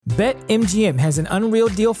BetMGM has an unreal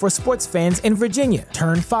deal for sports fans in Virginia.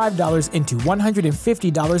 Turn $5 into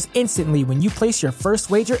 $150 instantly when you place your first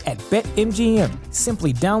wager at BetMGM.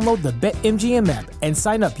 Simply download the BetMGM app and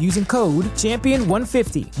sign up using code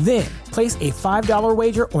Champion150. Then, place a $5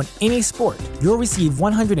 wager on any sport. You'll receive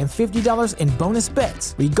 $150 in bonus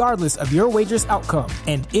bets, regardless of your wager's outcome.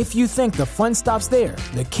 And if you think the fun stops there,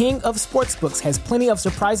 the King of Sportsbooks has plenty of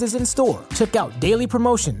surprises in store. Check out daily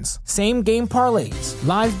promotions, same-game parlays,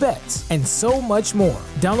 live bets, and so much more.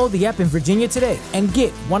 Download the app in Virginia today and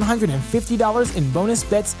get $150 in bonus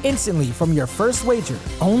bets instantly from your first wager.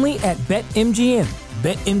 Only at BetMGM.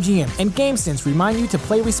 BetMGM and GameSense remind you to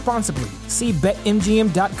play responsibly. See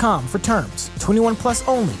BetMGM.com for terms. 21 plus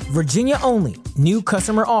only. Virginia only. New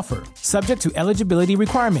customer offer. Subject to eligibility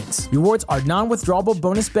requirements. Rewards are non-withdrawable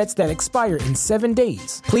bonus bets that expire in 7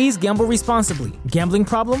 days. Please gamble responsibly. Gambling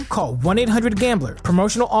problem? Call 1-800-GAMBLER.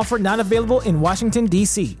 Promotional offer not available in Washington,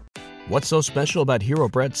 D.C. What's so special about Hero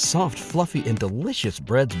Bread's soft, fluffy, and delicious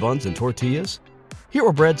breads, buns, and tortillas?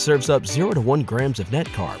 Hero Bread serves up 0 to 1 grams of net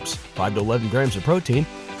carbs, 5 to 11 grams of protein,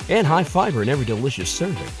 and high fiber in every delicious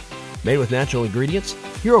serving. Made with natural ingredients,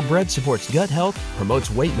 Hero Bread supports gut health, promotes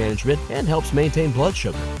weight management, and helps maintain blood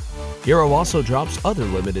sugar. Hero also drops other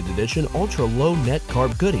limited edition ultra-low net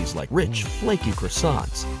carb goodies like rich, flaky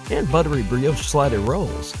croissants and buttery brioche slider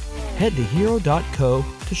rolls. Head to hero.co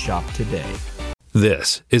to shop today.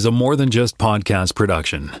 This is a More Than Just podcast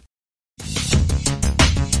production.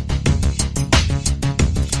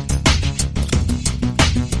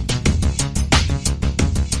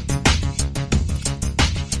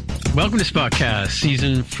 Welcome to Spotcast,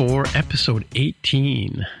 Season 4, Episode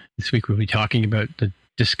 18. This week we'll be talking about the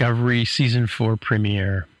Discovery Season 4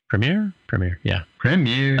 premiere. Premiere? Yeah.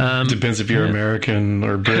 Premiere. Depends if you're American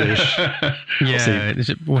or British. Yeah. Is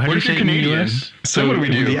it, how do you say Canadian? US? So what do we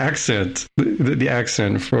do? The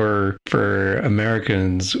accent for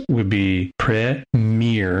Americans would be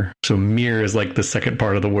premier. So mere is like the second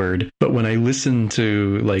part of the word. But when I listen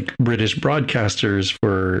to like British broadcasters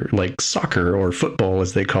for like soccer or football,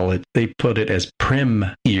 as they call it, they put it as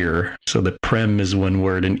prem-ear. So the prem is one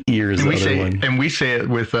word and ear is the other one. And we say it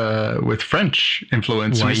with French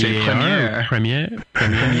influence. We say premiere. Premiere.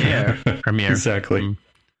 Exactly.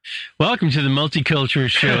 Welcome to the multicultural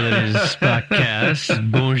show that is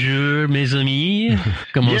Spotcast. Bonjour, mes amis.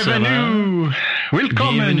 Comment ça va? Welcome.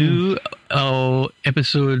 Bienvenue au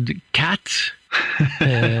épisode 4.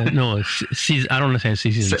 No, I don't know how to say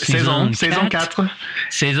season. Saison 4.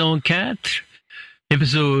 Saison 4.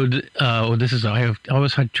 Episode, I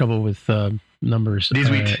always had trouble with numbers.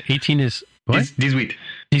 18. 18 is, what? 18.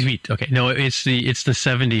 18. Okay. No, it's the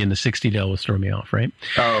 70 and the 60 that always throw me off, right?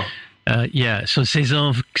 Oh. Yeah. So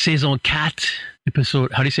saison 4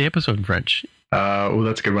 episode. How do you say episode in French? Oh,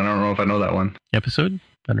 that's a good one. I don't know if I know that one. Episode?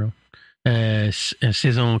 I don't know.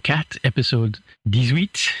 Saison 4, épisode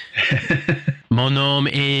 18. Mon nom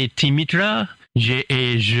est Timitra. Je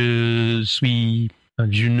suis un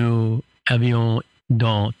juno avion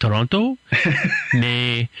dans Toronto.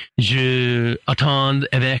 Mais je attends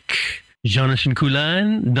avec Jonathan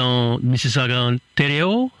Coulan dans Mississauga,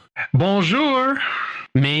 Ontario. Bonjour.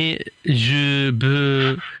 Mais je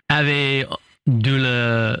peux avoir de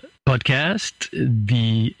le podcast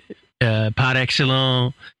par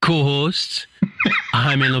excellent co-host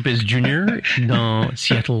Jaime Lopez Jr. dans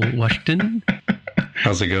Seattle, Washington.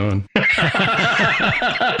 How's it going? And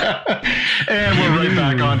we're right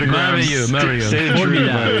back on to Mario.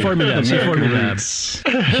 Formidable.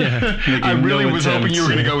 Yeah. I really was hoping you were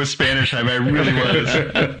going to go with Spanish, Jaime. I really was.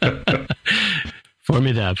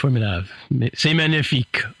 Formidable. C'est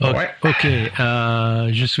magnifique. Ok.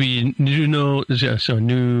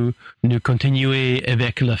 Nous continuons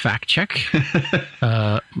avec le fact-check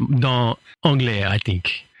dans anglais, I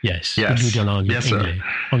think. Yes. Yes, sir.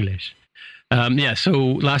 English.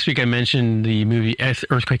 So last week I mentioned the movie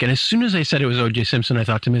Earthquake, and as soon as I said it was O.J. Simpson, I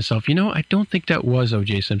thought to myself, I don't think that was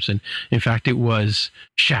O.J. Simpson. In fact, it was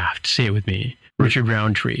Shaft. Say it with me. Richard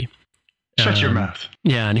Roundtree. Shut your mouth.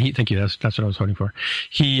 Yeah, and thank you. That's what I was hoping for.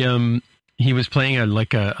 He was playing a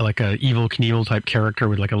Evel Knievel type character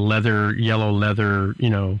with like a yellow leather,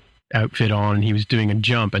 outfit on, and he was doing a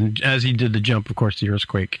jump. And as he did the jump, of course, the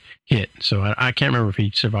earthquake hit. So I can't remember if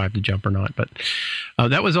he survived the jump or not. But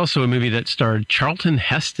that was also a movie that starred Charlton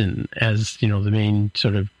Heston as, the main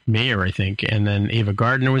sort of mayor, I think. And then Ava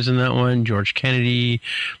Gardner was in that one, George Kennedy,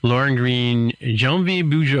 Lauren Green, Genevieve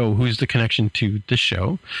Bujold, who's the connection to the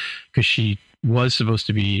show, because she was supposed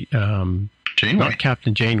to be Janeway. Not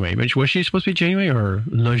Captain Janeway, but was she supposed to be Janeway or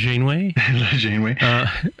Le Janeway? Le Janeway.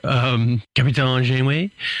 Capitaine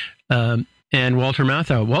Janeway. And Walter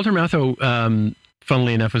Matthau. Walter Matthau,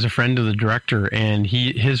 funnily enough, was a friend of the director, and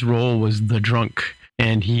his role was the drunk.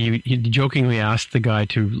 And he jokingly asked the guy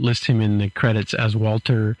to list him in the credits as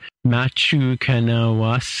Walter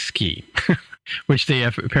Maciukanowski, which they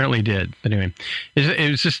apparently did. But anyway, it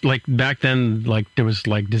was just like back then, like there was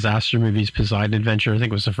like disaster movies, Poseidon Adventure, I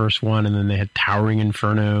think was the first one. And then they had Towering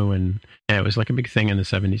Inferno. And yeah, it was like a big thing in the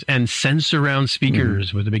 70s. And Sensurround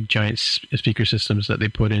speakers with the big giant speaker systems that they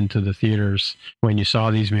put into the theaters when you saw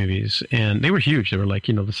these movies. And they were huge. They were like,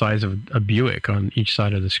 the size of a Buick on each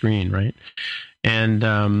side of the screen, right? And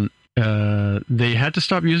they had to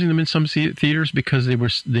stop using them in some theaters because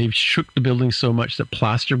they shook the building so much that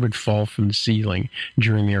plaster would fall from the ceiling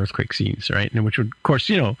during the earthquake scenes, right? And which would, of course,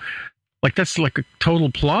 like that's like a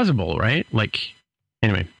total plausible, right? Like,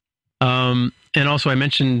 anyway. And also I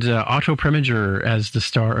mentioned Otto Preminger as the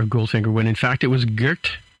star of Goldfinger when in fact it was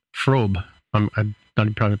Gert Frobe. I'm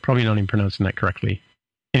probably not even pronouncing that correctly.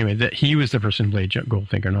 Anyway, that he was the person who played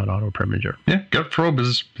Goldfinger, not Otto Preminger. Yeah, Gert Frobe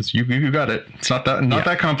is you got it. It's not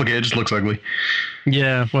that complicated. It just looks ugly.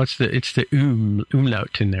 Yeah, well, it's the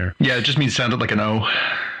umlaut in there. Yeah, it just means sounded like an O.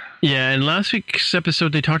 Yeah, in last week's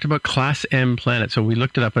episode, they talked about Class M planet. So we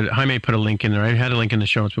looked it up. Jaime put a link in there. I had a link in the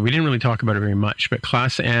show notes, but we didn't really talk about it very much. But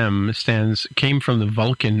Class M came from the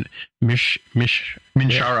Vulcan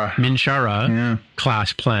Minshara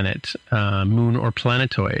class planet, moon or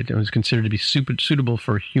planetoid. It was considered to be suitable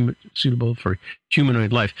for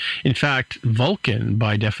humanoid life. In fact, Vulcan,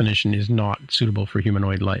 by definition, is not suitable for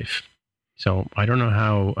humanoid life. So I don't know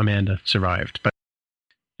how Amanda survived, but.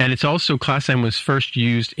 And it's also, Class M was first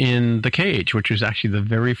used in The Cage, which was actually the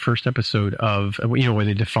very first episode of, where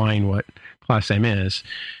they define what Class M is,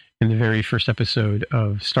 in the very first episode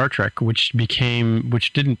of Star Trek, which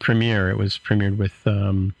didn't premiere. It was premiered with,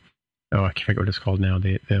 I can't forget what it's called now,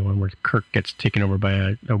 the one where Kirk gets taken over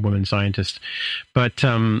by a woman scientist. But,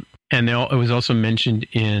 it was also mentioned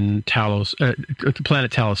in Talos, the planet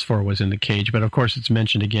Talos 4 was in The Cage, but of course it's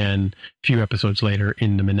mentioned again a few episodes later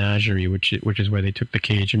in The Menagerie, which is where they took The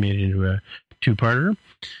Cage and made it into a two-parter.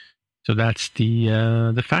 So that's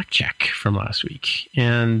the fact check from last week.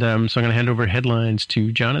 And so I'm going to hand over headlines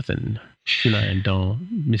to Jonathan. Dans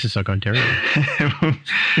Mississauga, Ontario.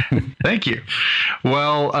 Thank you.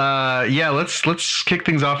 Well, let's kick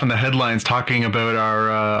things off in the headlines, talking about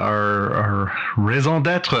our raison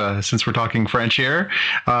d'être. Since we're talking French here,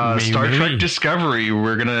 Star Trek Discovery.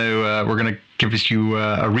 We're gonna give you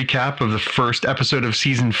a recap of the first episode of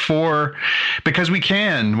season 4 because we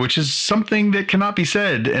can, which is something that cannot be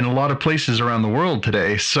said in a lot of places around the world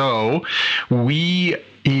today. So we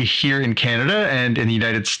here in Canada and in the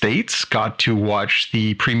United States got to watch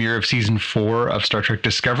the premiere of season 4 of Star Trek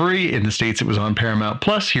Discovery. In the States, it was on Paramount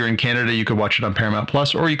Plus. Here in Canada, you could watch it on Paramount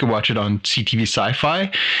Plus, or you could watch it on CTV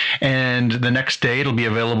Sci-Fi. And the next day, it'll be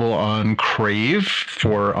available on Crave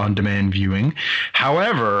for on-demand viewing.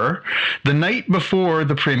 However, the night before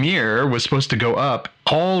the premiere was supposed to go up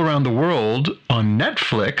all around the world on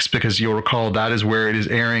Netflix, because you'll recall that is where it is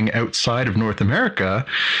airing outside of North America.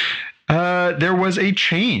 There was a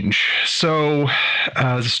change. So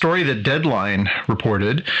the story that Deadline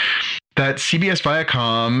reported that CBS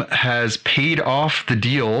Viacom has paid off the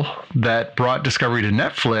deal that brought Discovery to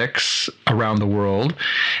Netflix around the world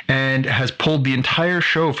and has pulled the entire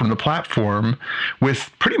show from the platform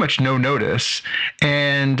with pretty much no notice.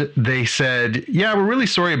 And they said, yeah, we're really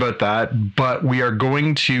sorry about that, but we are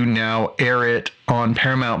going to now air it on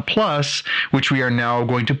Paramount Plus, which we are now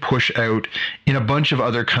going to push out in a bunch of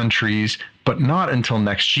other countries, but not until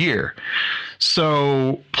next year.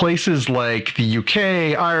 So places like the UK,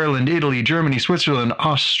 Ireland, Italy, Germany, Switzerland,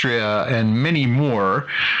 Austria, and many more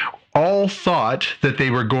all thought that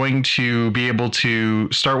they were going to be able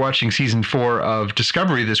to start watching season 4 of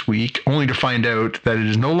Discovery this week, only to find out that it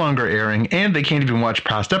is no longer airing, and they can't even watch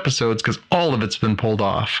past episodes because all of it's been pulled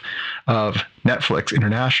off of Netflix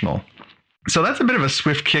International. So that's a bit of a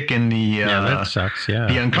swift kick in the that sucks. Yeah,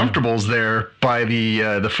 the uncomfortables there by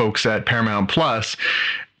the folks at Paramount Plus.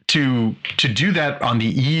 To do that on the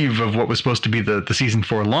eve of what was supposed to be the season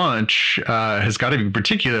 4 launch has got to be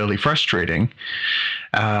particularly frustrating.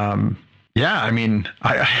 I mean,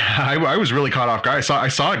 I was really caught off guard. I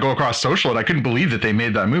saw it go across social, and I couldn't believe that they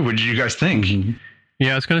made that move. What did you guys think? Mm-hmm.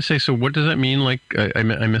 Yeah, I was going to say, so what does that mean? Like, I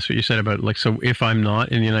missed what you said about, like, so if I'm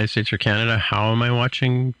not in the United States or Canada, how am I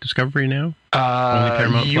watching Discovery now?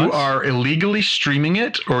 You are illegally streaming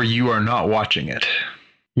it, or you are not watching it.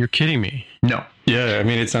 You're kidding me. No. Yeah, I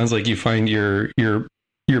mean, it sounds like you find your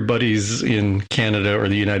buddies in Canada or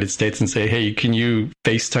the United States and say, hey, can you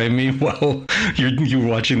FaceTime me while you're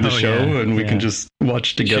watching the show and we can just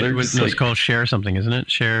watch together? It's called Share something, isn't it?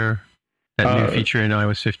 Share That new feature in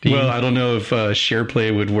iOS 15. Well, I don't know if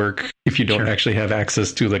SharePlay would work if you don't actually have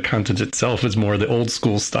access to the content itself. It's more the old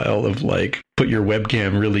school style of like put your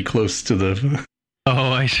webcam really close to the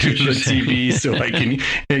I see to the TV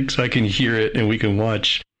so I can hear it and we can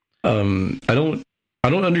watch. I don't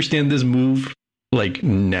understand this move like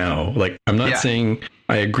now. Like I'm not saying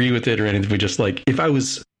I agree with it or anything, but just like if I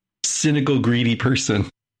was cynical, greedy person,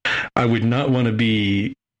 I would not want to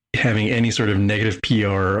be having any sort of negative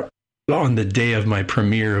PR on the day of my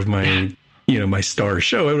premiere of my, my star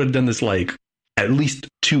show. I would have done this like at least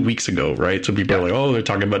 2 weeks ago, right? So people are like, oh, they're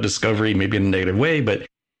talking about Discovery, maybe in a negative way, but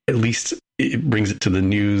at least it brings it to the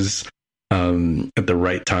news at the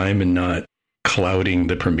right time and not clouding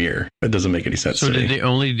the premiere. It doesn't make any sense. So did they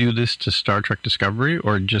only do this to Star Trek Discovery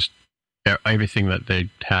or just everything that they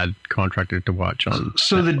had contracted to watch on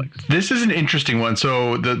Netflix? This is an interesting one.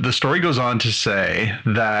 So the story goes on to say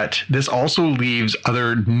that this also leaves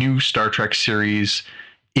other new Star Trek series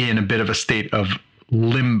in a bit of a state of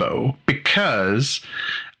limbo because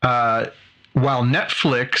while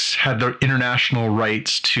Netflix had the international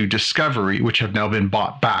rights to Discovery, which have now been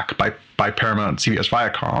bought back by Paramount, CBS,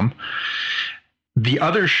 Viacom, the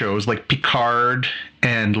other shows like Picard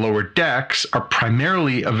and Lower Decks are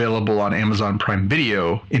primarily available on Amazon Prime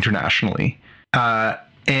Video internationally.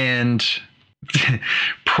 And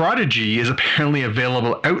Prodigy is apparently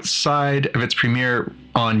available outside of its premiere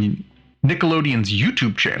on Nickelodeon's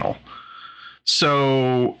YouTube channel.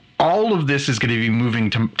 So all of this is going to be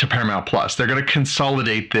moving to Paramount Plus. They're going to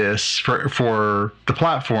consolidate this for the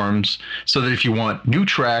platforms so that if you want new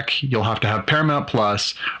Trek, you'll have to have Paramount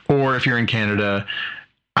Plus, or if you're in Canada,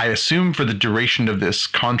 I assume for the duration of this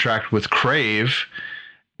contract with Crave,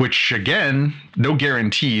 which again, no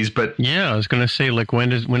guarantees, but yeah, I was going to say, like, when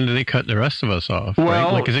do they cut the rest of us off? Well,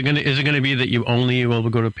 right? Like, is it going to be that you only will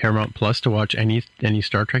go to Paramount Plus to watch any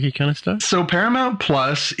Star Trek-y kind of stuff? So Paramount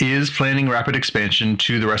Plus is planning rapid expansion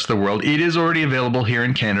to the rest of the world. It is already available here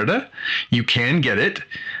in Canada. You can get it.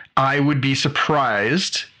 I would be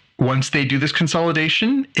surprised once they do this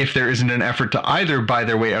consolidation if there isn't an effort to either buy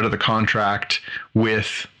their way out of the contract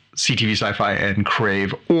with CTV Sci-Fi and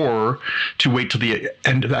Crave, or to wait till the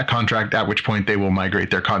end of that contract, at which point they will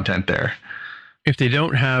migrate their content there. If they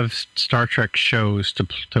don't have Star Trek shows to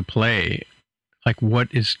play, like, what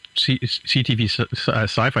is CTV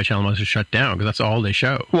Sci-Fi channel must have shut down because that's all they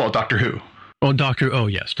show. Well, Doctor Who. Oh,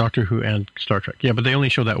 yes, Doctor Who and Star Trek. Yeah, but they only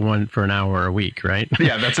show that one for an hour a week, right?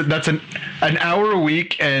 Yeah, that's an hour a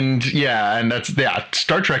week, and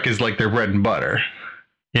Star Trek is like their bread and butter.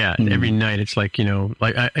 Yeah, every night it's like,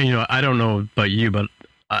 I don't know about you, but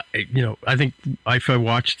I think if I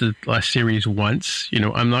watch the last series once,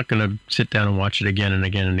 I'm not going to sit down and watch it again and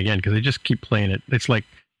again and again because they just keep playing it. It's like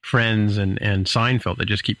Friends and Seinfeld. They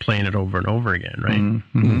just keep playing it over and over again, right?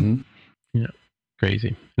 Mm-hmm. Yeah,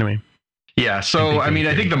 crazy. Anyway. Yeah, so I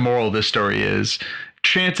think the moral of this story is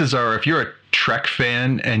chances are if you're a Trek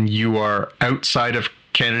fan and you are outside of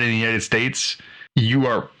Canada and the United States, you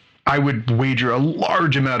are, I would wager, a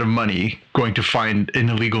large amount of money going to find an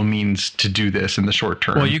illegal means to do this in the short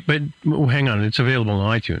term. Well, hang on. It's available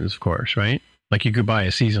on iTunes, of course, right? Like, you could buy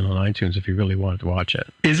a season on iTunes if you really wanted to watch it.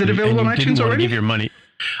 Is it available on iTunes already? Give your money.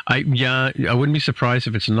 I wouldn't be surprised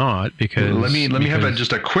if it's not, because let me have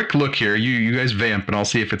just a quick look here. You guys vamp and I'll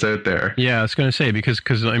see if it's out there. Yeah, I was going to say because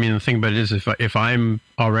the thing about it is if I'm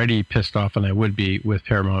already pissed off, and I would be with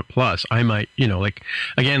Paramount Plus, I might, like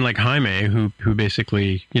Jaime, who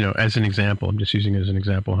basically, as an example, I'm just using it as an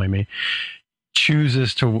example, Jaime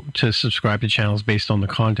chooses to subscribe to channels based on the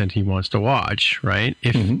content he wants to watch, right?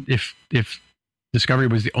 If Discovery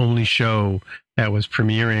was the only show that was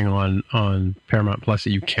premiering on Paramount Plus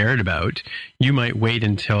that you cared about, you might wait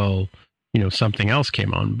until something else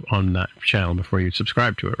came on that channel before you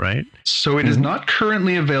subscribe to it, right? So it is not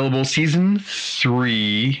currently available. Season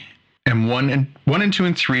 3 and 1 and 2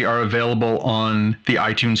 and 3 are available on the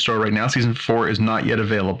iTunes store right now. Season 4 is not yet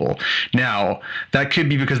available. Now, that could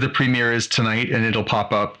be because the premiere is tonight and it'll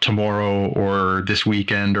pop up tomorrow or this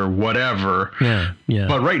weekend or whatever. Yeah.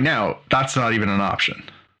 But right now, that's not even an option.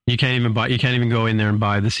 You can't even go in there and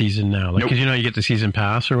buy the season now. Like, because you get the season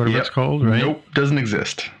pass or whatever it's called, right? Nope, doesn't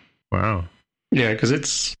exist. Wow. Yeah, because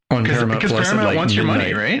it's on Paramount Plus. Because Paramount wants your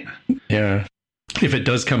money, right? Yeah. If it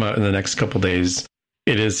does come out in the next couple days,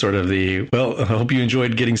 it is sort of I hope you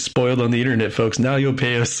enjoyed getting spoiled on the internet, folks. Now you'll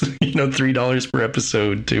pay us, $3 per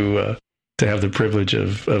episode to have the privilege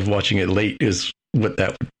of watching it late, is what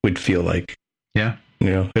that would feel like. Yeah.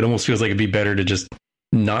 It almost feels like it'd be better to just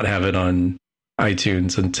not have it on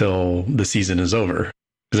iTunes until the season is over.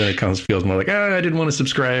 Because then it feels more like, I didn't want to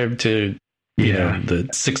subscribe to, you know, the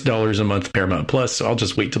 $6 a month Paramount Plus. So I'll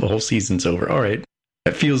just wait till the whole season's over. All right.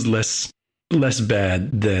 That feels less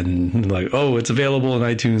bad than like, oh, it's available in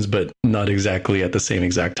iTunes, but not exactly at the same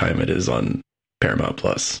exact time it is on Paramount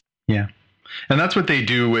Plus. Yeah. And that's what they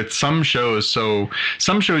do with some shows. So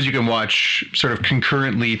some shows you can watch sort of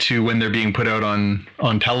concurrently to when they're being put out on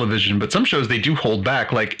television. But some shows they do hold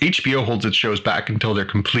back, like HBO holds its shows back until they're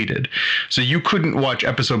completed. So you couldn't watch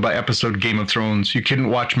episode by episode Game of Thrones. You couldn't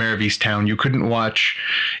watch Mare of Easttown. You couldn't watch,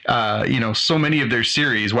 so many of their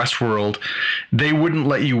series, Westworld. They wouldn't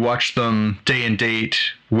let you watch them day and date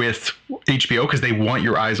with HBO because they want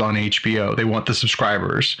your eyes on HBO. They want the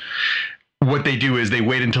subscribers. What they do is they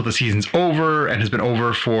wait until the season's over and has been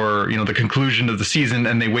over for, the conclusion of the season,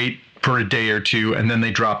 and they wait for a day or two, and then they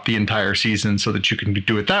drop the entire season so that you can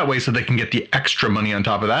do it that way so they can get the extra money on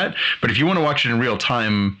top of that. But if you want to watch it in real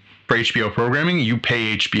time for HBO programming, you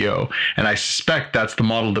pay HBO. And I suspect that's the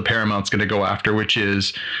model that Paramount's going to go after, which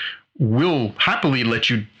is we'll happily let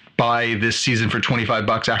you buy this season for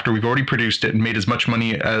 $25 after we've already produced it and made as much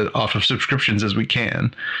money off of subscriptions as we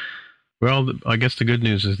can. Well, I guess the good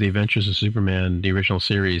news is the Adventures of Superman, the original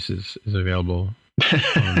series, is available.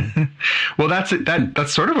 Well, that's it.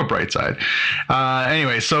 That's sort of a bright side.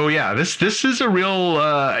 Anyway, so yeah, this is a real,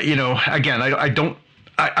 again,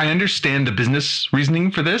 I understand the business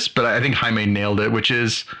reasoning for this, but I think Jaime nailed it, which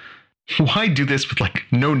is why do this with like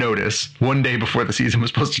no notice one day before the season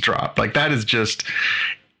was supposed to drop? Like that is just.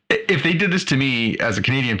 If they did this to me as a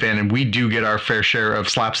Canadian fan, and we do get our fair share of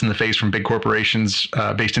slaps in the face from big corporations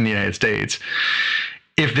based in the United States,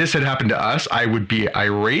 if this had happened to us, I would be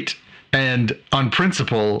irate. And on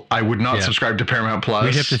principle, I would not subscribe to Paramount Plus.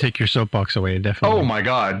 We'd have to take your soapbox away, definitely. Oh my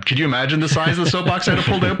God. Could you imagine the size of the soapbox I'd have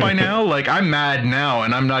pulled out by now? Like, I'm mad now,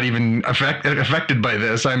 and I'm not even affected by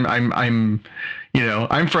this. I'm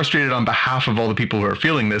frustrated on behalf of all the people who are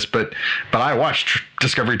feeling this, but I watched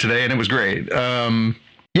Discovery today, and it was great.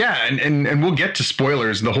 Yeah, and we'll get to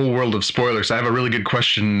spoilers, the whole world of spoilers. I have a really good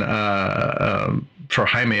question for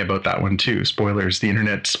Jaime about that one too. Spoilers, the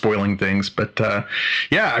internet spoiling things. But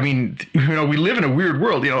yeah, I mean, we live in a weird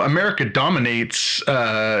world. America dominates,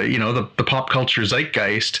 the pop culture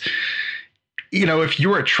zeitgeist. If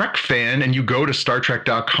you're a Trek fan and you go to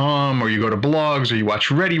StarTrek.com or you go to blogs or you watch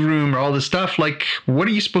Ready Room or all this stuff, like, what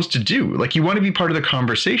are you supposed to do? Like, you want to be part of the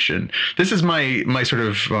conversation. This is my sort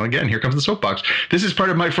of, well, again, here comes the soapbox. This is part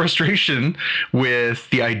of my frustration with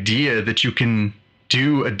the idea that you can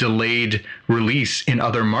do a delayed release in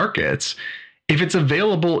other markets. If it's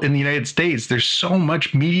available in the United States, there's so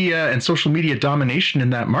much media and social media domination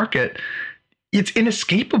in that market. It's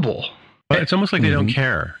inescapable. But it's almost like they don't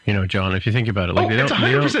care, John, if you think about it. Like it's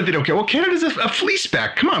 100% they don't care. Well, Canada's a flea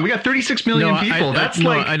speck. Come on, we got 36 million people. That's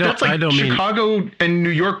like Chicago and New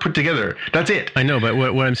York put together. That's it. I know, but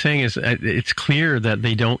what I'm saying is it's clear that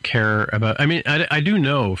they don't care about... I mean, I do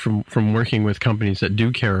know from working with companies that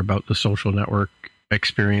do care about the social network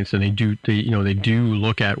experience, and they do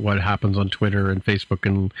look at what happens on Twitter and Facebook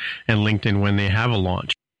and LinkedIn when they have a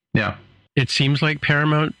launch. Yeah. It seems like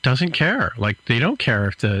Paramount doesn't care. Like, they don't care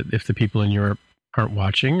if the people in Europe aren't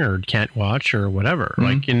watching or can't watch or whatever.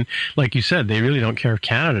 Mm-hmm. Like you said, they really don't care if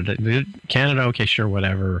Canada, okay, sure,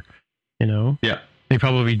 whatever. Yeah. They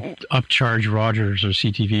probably upcharge Rogers or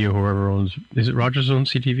CTV or whoever owns. Is it Rogers owns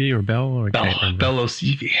CTV or Bell? Or Bell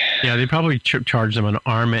CTV. Yeah, they probably charge them an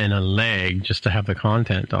arm and a leg just to have the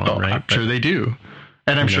content on, right? I'm sure they do,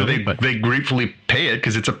 and I'm sure they gratefully pay it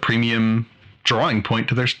because it's a premium drawing point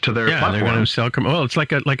to their platform. They're going to sell. Well, it's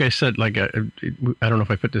like I said, I don't know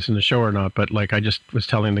if I put this in the show or not, but like I just was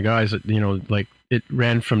telling the guys that like it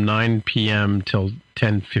ran from 9 p.m. till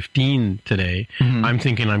 10:15 today. Mm-hmm. I'm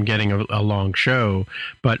thinking I'm getting a long show,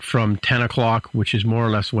 but from 10 o'clock, which is more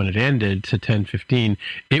or less when it ended, to 10:15,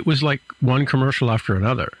 it was like one commercial after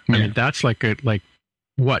another. Yeah. I mean, that's like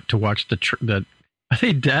what to watch the. Are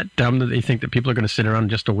they that dumb that they think that people are going to sit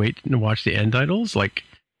around just to wait and watch the end titles? Like,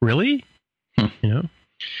 really?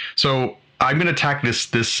 So I'm going to tack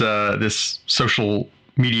this social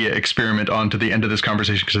media experiment onto the end of this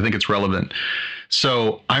conversation because I think it's relevant.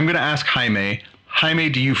 So I'm going to ask Jaime,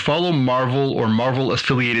 do you follow Marvel or Marvel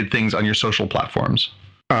affiliated things on your social platforms?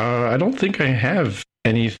 I don't think I have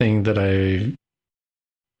anything that I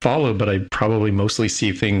follow, but I probably mostly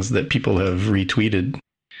see things that people have retweeted.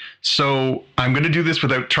 So I'm going to do this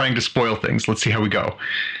without trying to spoil things. Let's see how we go.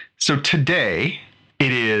 So today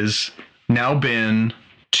it is now been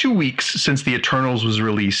 2 weeks since The Eternals was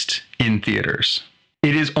released in theaters.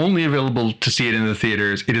 It is only available to see it in the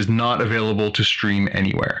theaters. It is not available to stream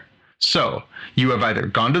anywhere. So you have either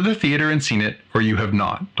gone to the theater and seen it, or you have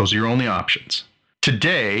not. Those are your only options.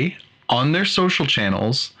 Today, on their social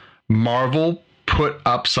channels, Marvel put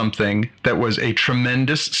up something that was a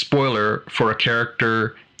tremendous spoiler for a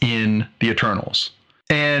character in the Eternals.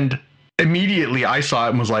 And immediately I saw it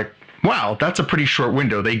and was like, wow, that's a pretty short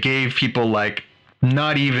window. They gave people like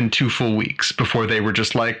not even 2 full weeks before they were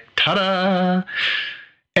just like, ta-da.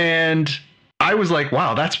 And I was like,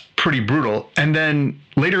 wow, that's pretty brutal. And then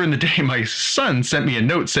later in the day, my son sent me a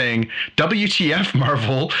note saying, WTF,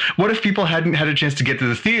 Marvel, what if people hadn't had a chance to get to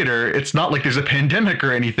the theater? It's not like there's a pandemic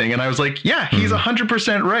or anything. And I was like, yeah, he's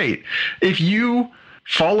 100% right. If you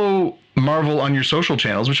follow Marvel on your social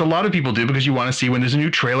channels, which a lot of people do because you want to see when there's a new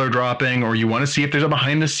trailer dropping, or you want to see if there's a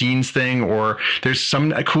behind the scenes thing, or there's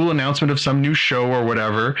some cool announcement of some new show or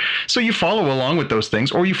whatever. So you follow along with those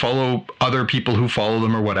things, or you follow other people who follow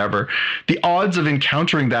them or whatever. The odds of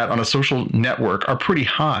encountering that on a social network are pretty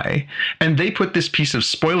high. And they put this piece of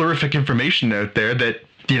spoilerific information out there that,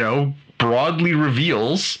 you know, broadly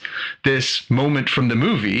reveals this moment from the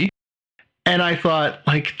movie. And I thought,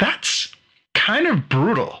 like, that's kind of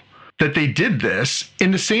brutal that they did this in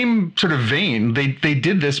the same sort of vein. They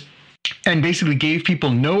did this and basically gave people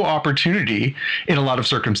no opportunity in a lot of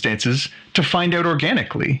circumstances to find out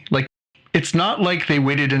organically. Like, it's not like they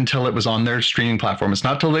waited until it was on their streaming platform. It's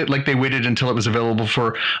not like they waited until it was available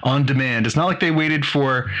for on demand. It's not like they waited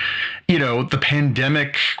for, you know, the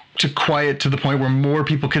pandemic to quiet to the point where more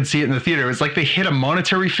people could see it in the theater. It's like they hit a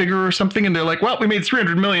monetary figure or something and they're like, well, we made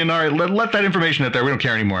 300 million. All right, let that information out there. We don't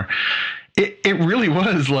care anymore. It really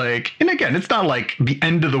was like, and again, it's not like the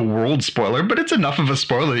end of the world spoiler, but it's enough of a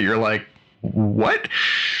spoiler that you're like, what?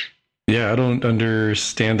 Yeah, I don't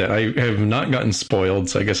understand that. I have not gotten spoiled,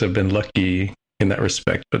 so I guess I've been lucky in that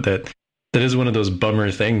respect. But that is one of those bummer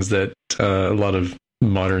things that a lot of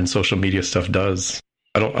modern social media stuff does.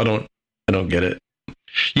 I don't get it.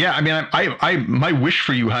 Yeah, I mean, I my wish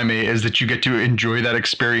for you, Jaime, is that you get to enjoy that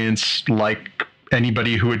experience like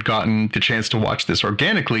anybody who had gotten the chance to watch this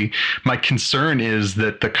organically. My concern is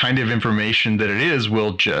that the kind of information that it is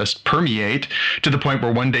will just permeate to the point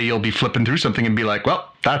where one day you'll be flipping through something and be like,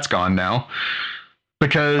 well, that's gone now.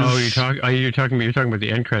 Because you're talking about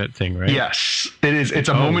the end credit thing, right? Yes, it is. It's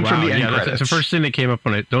a moment from the end credits. That's the first thing that came up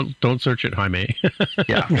on it. Don't search it, Jaime.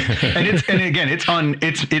 Yeah, and again,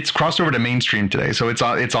 it's crossed over to mainstream today, so it's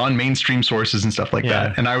on mainstream sources and stuff like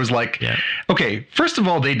that. And I was like, okay, first of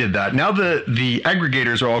all, they did that. Now the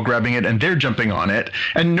aggregators are all grabbing it and they're jumping on it,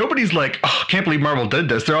 and nobody's like, oh, can't believe Marvel did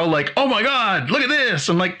this. They're all like, oh my god, look at this.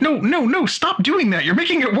 I'm like, no, stop doing that. You're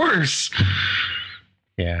making it worse.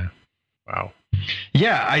 Yeah. Wow.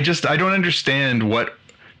 Yeah, I don't understand what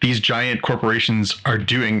these giant corporations are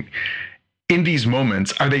doing in these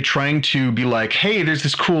moments. Are they trying to be like, hey, there's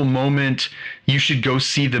this cool moment, you should go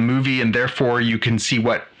see the movie and therefore you can see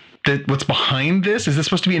what's behind this? Is this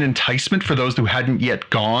supposed to be an enticement for those who hadn't yet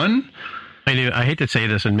gone? I hate to say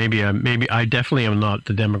this, and maybe I definitely am not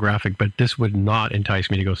the demographic, but this would not entice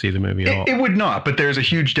me to go see the movie at all. It would not, but there's a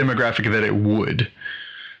huge demographic that it would.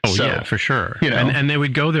 Oh, so, yeah, for sure. You know, and they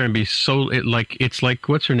would go there and be it's like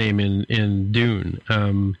what's her name in Dune?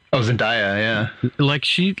 Zendaya, yeah. Like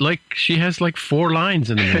she has like 4 lines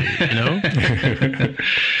in the movie, you know?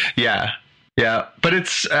 Yeah. Yeah, but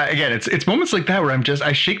it's again, it's moments like that where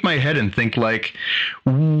I shake my head and think like,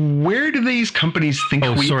 where do these companies think we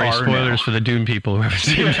are spoilers now? for the Dune people who haven't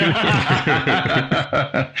seen Dune.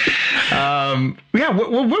 Yeah,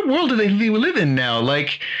 what world do they live in now?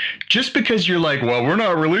 Like, just because you're like, well, we're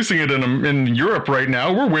not releasing it in Europe right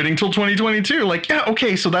now, we're waiting till 2022. Like, yeah,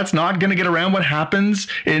 okay, so that's not going to get around what happens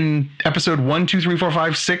in episode 1, 2, 3, 4,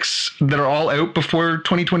 5, 6 that are all out before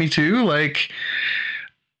 2022. Like,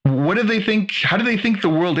 what do they think? How do they think the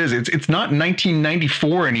world is? It's not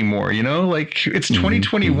 1994 anymore, you know? Like, it's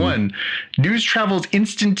 2021. News travels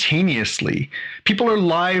instantaneously. People are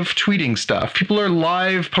live tweeting stuff. People are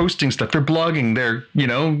live posting stuff. They're blogging. They're,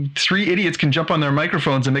 3 idiots can jump on their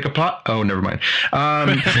microphones and make a pot. Oh, never mind.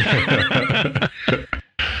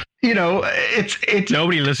 It's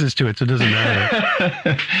nobody listens to it, so it doesn't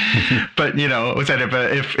matter. But what's that?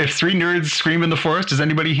 If 3 nerds scream in the forest, does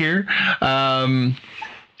anybody hear?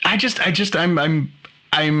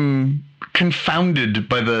 I'm confounded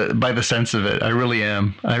by the sense of it. I really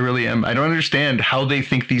am. I don't understand how they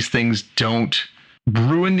think these things don't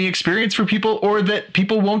ruin the experience for people, or that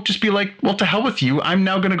people won't just be like, well, to hell with you, I'm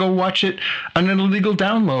now going to go watch it on an illegal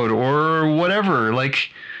download or whatever. Like,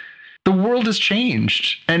 the world has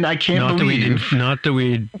changed, and I can't believe. Not that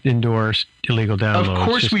we endorse illegal downloads. Of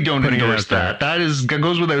course we don't endorse that. That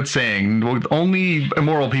goes without saying. Only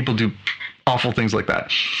immoral people do awful things like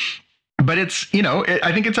that. But it's,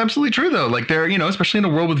 I think it's absolutely true though. Like, there, especially in a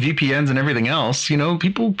world with VPNs and everything else,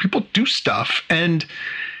 people do stuff, and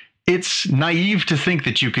it's naive to think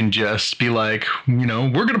that you can just be like, we're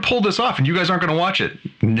going to pull this off and you guys aren't going to watch it.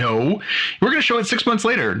 No. We're going to show it 6 months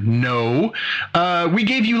later. No. We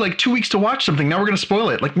gave you like 2 weeks to watch something. Now we're going to spoil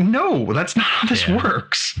it. Like, no, that's not how this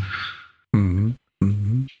works. Mm-hmm.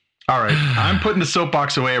 Mm-hmm. All right. I'm putting the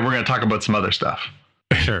soapbox away and we're going to talk about some other stuff.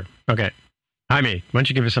 Sure. Okay. Jaime, why don't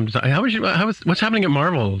you give us some time? What's happening at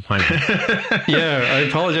Marvel, Jaime? Yeah, I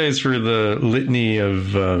apologize for the litany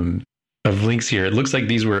of links here. It looks like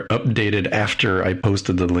these were updated after I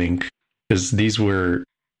posted the link, because these were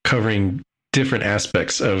covering different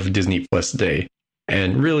aspects of Disney Plus Day.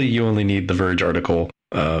 And really, you only need the Verge article.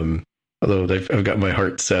 Although I've got my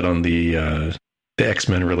heart set on the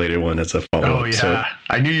X-Men related one as a follow-up. Oh, yeah. So,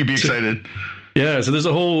 I knew you'd be excited. Yeah, so there's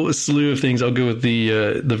a whole slew of things. I'll go with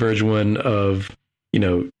the Verge one of,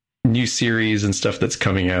 new series and stuff that's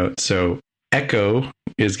coming out. So Echo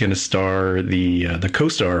is going to star the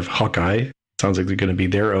co-star of Hawkeye. Sounds like they're going to be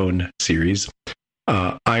their own series.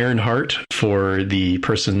 Ironheart for the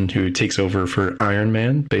person who takes over for Iron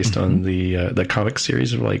Man, based on the comic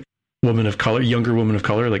series of like woman of color, younger woman of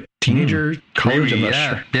color, like teenager college. Maybe, I'm not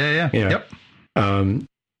sure. Yeah. Yep.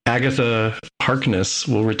 Agatha Harkness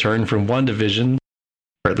will return from WandaVision,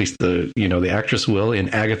 or at least the actress will, in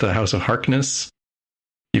Agatha House of Harkness.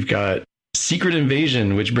 You've got Secret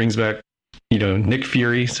Invasion, which brings back, Nick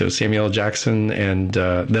Fury, so Samuel L. Jackson, and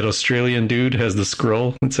that Australian dude has the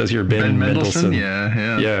scroll. It says here Ben Mendelsohn.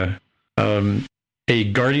 Yeah. A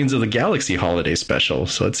Guardians of the Galaxy holiday special.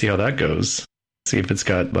 So let's see how that goes. See if it's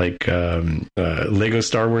got like Lego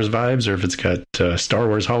Star Wars vibes, or if it's got Star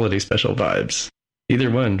Wars holiday special vibes. Either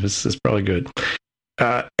one is probably good.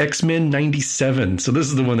 X-Men 97. So this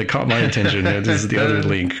is the one that caught my attention. This is the other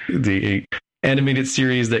link. The animated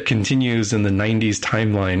series that continues in the 90s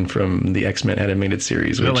timeline from the X-Men animated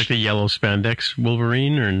series. Is that like the yellow spandex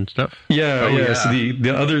Wolverine and stuff? Yeah, yeah. So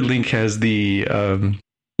the other link has the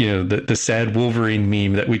the sad Wolverine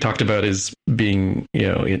meme that we talked about is being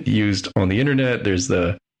used on the internet. There's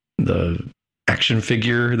the action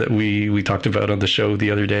figure that we talked about on the show the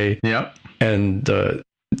other day. Yep. And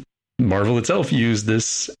Marvel itself used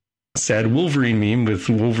this sad Wolverine meme with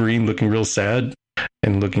Wolverine looking real sad,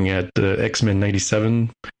 and looking at X-Men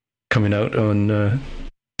 97 coming out on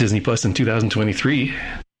Disney Plus in 2023.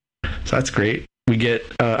 So that's great. We get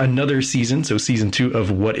another season, so season 2 of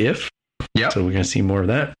What If. Yeah. So we're going to see more of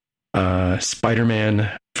that.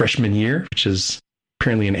 Spider-Man Freshman Year, which is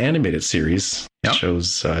apparently an animated series. Yep. It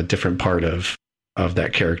shows a different part of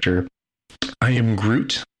that character. I Am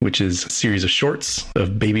Groot, which is a series of shorts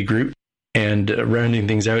of Baby Groot. And rounding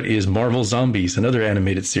things out is Marvel Zombies, another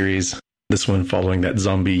animated series. This one following that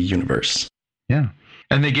zombie universe. Yeah.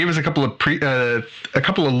 And they gave us a couple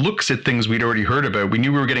of looks at things we'd already heard about. We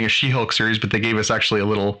knew we were getting a She-Hulk series, but they gave us actually a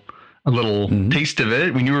little taste of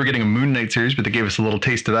it. We knew we were getting a Moon Knight series, but they gave us a little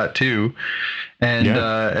taste of that too. And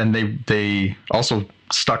and they also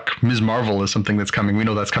stuck Ms. Marvel as something that's coming. We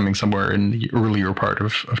know that's coming somewhere in the earlier part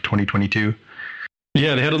of 2022.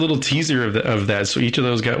 Yeah, they had a little teaser of that. So each of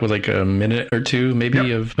those got with like a minute or two,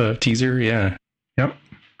 maybe, of teaser. Yeah. Yep.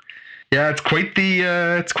 Yeah, it's quite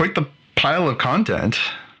the pile of content.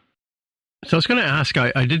 So I was going to ask.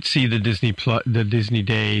 I did see the Disney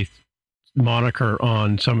Day moniker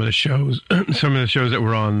on some of the shows, that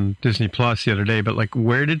were on Disney Plus the other day. But like,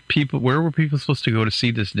 where were people supposed to go to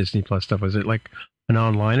see this Disney Plus stuff? Was it like an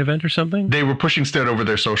online event or something? They were pushing stuff over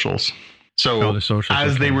their socials. So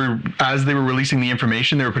they were releasing the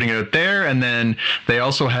information, they were putting it out there, and then they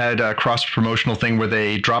also had a cross promotional thing where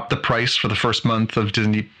they dropped the price for the first month of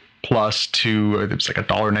Disney Plus to it was like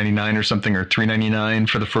 $1.99 or something, or $3.99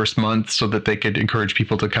 for the first month, so that they could encourage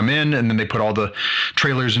people to come in. And then they put all the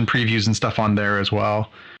trailers and previews and stuff on there as well.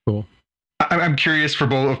 Cool. I'm curious for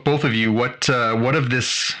both of you, what of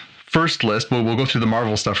this first list, we'll go through the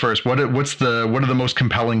Marvel stuff first. What are the most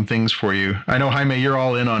compelling things for you? I know, Jaime, you're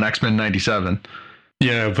all in on X-Men 97.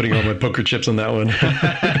 Yeah, putting all my poker chips on that one.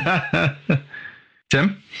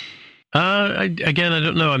 Tim? I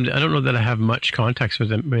don't know. I don't know that I have much context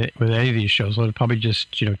with any of these shows. I'll probably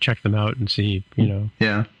just check them out and see.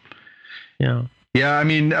 Yeah. I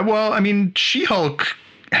mean, She-Hulk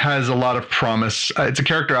has a lot of promise. It's a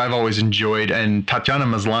character I've always enjoyed, and Tatiana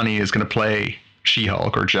Maslany is going to play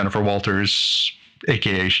She-Hulk, or Jennifer Walters,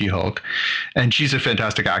 aka She-Hulk, and she's a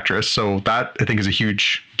fantastic actress. So that, I think, is a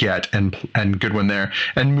huge get and good one there.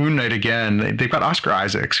 And Moon Knight, again, they've got Oscar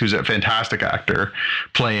Isaacs, who's a fantastic actor,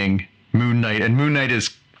 playing Moon Knight. And Moon Knight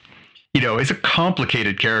it's a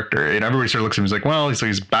complicated character, and everybody sort of looks at him and is like, well,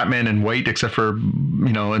 he's Batman in white, except for,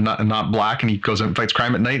 and not black, and he goes out and fights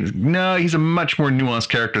crime at night. No, he's a much more nuanced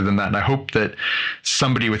character than that. And I hope that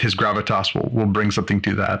somebody with his gravitas will bring something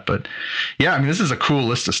to that. But yeah, I mean, this is a cool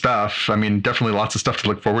list of stuff. I mean, definitely lots of stuff to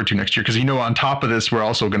look forward to next year, because, on top of this, we're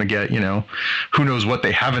also going to get, who knows what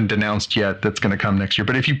they haven't announced yet that's going to come next year.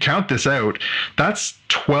 But if you count this out, that's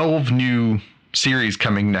 12 new series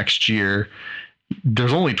coming next year.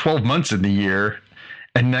 There's only 12 months in the year,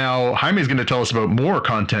 and now Jaime is going to tell us about more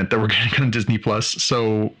content that we're getting on Disney Plus.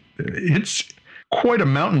 So it's quite a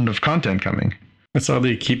mountain of content coming. That's how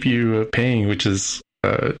they keep you paying, which is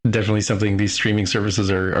definitely something these streaming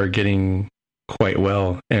services are getting quite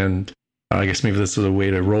well. And I guess maybe this is a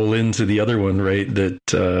way to roll into the other one, right?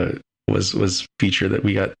 That was featured, that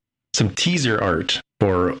we got some teaser art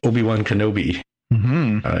for Obi-Wan Kenobi.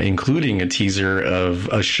 Mm-hmm. Including a teaser of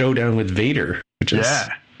a showdown with Vader, which is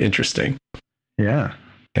interesting. Yeah.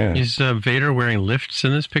 Is Vader wearing lifts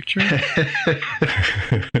in this picture?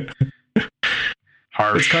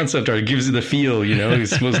 Harsh. This concept art gives you the feel, he's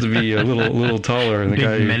supposed to be a little taller, and the big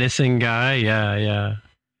guy, menacing guy. Yeah.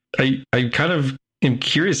 I kind of am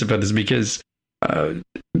curious about this, because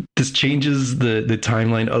this changes the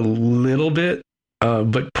timeline a little bit.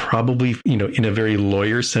 But probably, in a very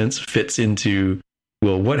lawyer sense, fits into,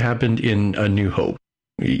 well, what happened in A New Hope?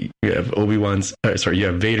 You have you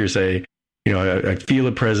have Vader say, I feel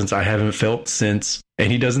a presence I haven't felt since,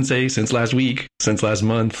 and he doesn't say since last week, since last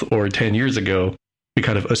month, or 10 years ago. We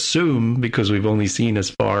kind of assume, because we've only seen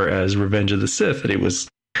as far as Revenge of the Sith, that it was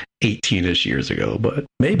 18-ish years ago, but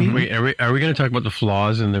maybe. Wait, are we going to talk about the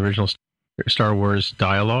flaws in the original Star Wars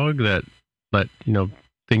dialogue that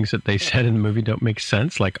things that they said in the movie don't make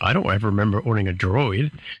sense? Like, I don't ever remember owning a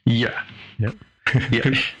droid. Yeah. Yep.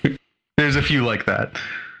 Yeah. There's a few like that.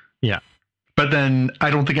 Yeah. But then I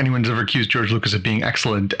don't think anyone's ever accused George Lucas of being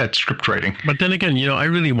excellent at script writing. But then again, I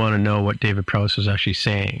really want to know what David Prowse was actually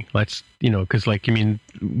saying. Let's, because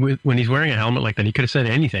when he's wearing a helmet like that, he could have said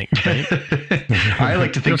anything, right? I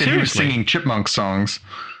like to think that he was singing Chipmunk songs.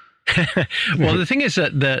 Well, the thing is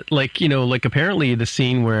that apparently the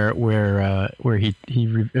scene where he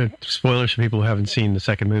spoilers for people who haven't seen the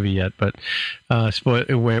second movie yet, but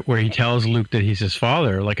where he tells Luke that he's his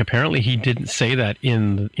father, apparently he didn't say that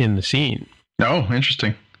in the scene. Oh,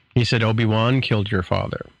 interesting. He said Obi-Wan killed your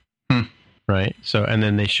father. Right. So, and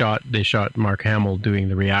then they shot Mark Hamill doing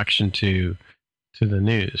the reaction to the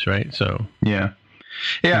news, right? So yeah,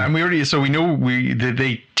 and we know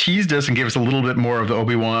they teased us and gave us a little bit more of the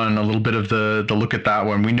Obi-Wan, a little bit of the look at that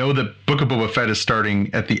one. We know that Book of Boba Fett is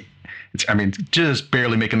starting at just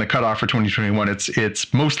barely making the cutoff for 2021.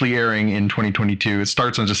 It's mostly airing in 2022. It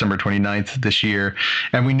starts on December 29th this year.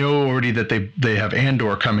 And we know already that they have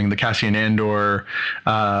Andor coming, the Cassian Andor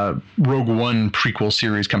Rogue One prequel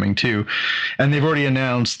series coming too. And they've already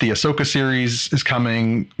announced the Ahsoka series is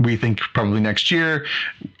coming, we think probably next year.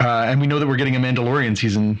 And we know that we're getting a Mandalorian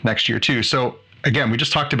season next year too. So again, we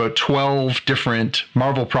just talked about 12 different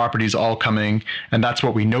Marvel properties all coming, and that's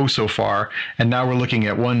what we know so far. And now we're looking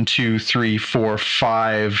at 1, 2, 3, 4,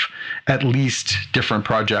 5, at least different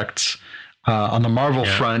projects on the Marvel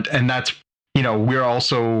front. And that's, we're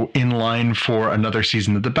also in line for another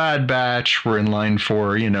season of The Bad Batch. We're in line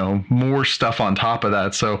for, more stuff on top of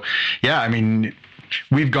that. So, yeah,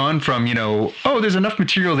 we've gone from, there's enough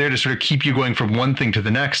material there to sort of keep you going from one thing to the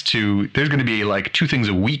next, to there's going to be 2 things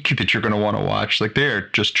a week that you're going to want to watch. They're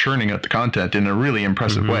just churning out the content in a really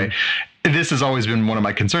impressive way. This has always been one of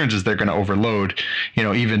my concerns, is they're going to overload.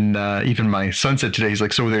 Even my son said today, he's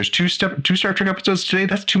like, so there's 2 Star Trek episodes today?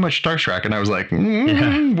 That's too much Star Trek. And I was like,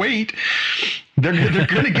 wait, they're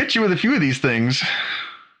going to get you with a few of these things.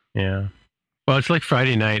 Yeah. Well, it's like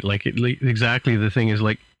Friday night. Exactly. The thing is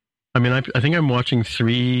I think I'm watching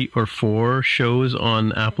 3 or 4 shows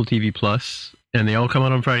on Apple TV Plus, and they all come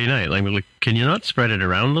out on Friday night. Can you not spread it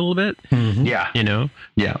around a little bit? Mm-hmm. Yeah.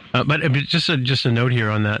 Yeah. But just a note here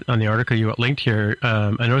on the article you got linked here.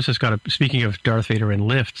 I noticed it's got speaking of Darth Vader and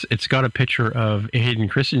lifts, it's got a picture of Hayden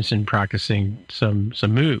Christensen practicing some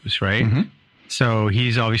moves, right? Mm-hmm. So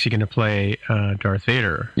he's obviously going to play Darth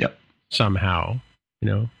Vader. Yep. Somehow,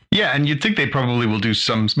 Yeah, and you'd think they probably will do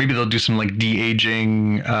maybe they'll do some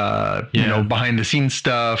de-aging, behind the scenes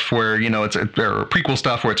stuff where, it's or prequel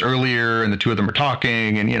stuff where it's earlier and the 2 of them are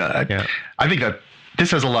talking. And, I think that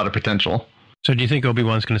this has a lot of potential. So do you think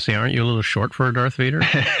Obi-Wan's going to say, aren't you a little short for Darth Vader?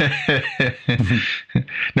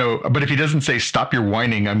 No, but if he doesn't say, stop your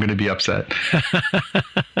whining, I'm going to be upset.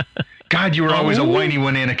 God, you were always a whiny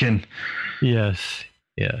one, Anakin. Yes.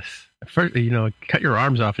 First, cut your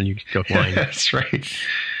arms off and you go flying. That's right.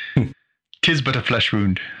 'Tis but a flesh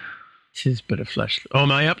wound. 'Tis but a flesh. Oh,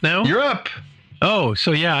 am I up now? You're up. Oh,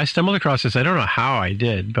 so yeah, I stumbled across this. I don't know how I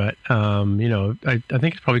did, but I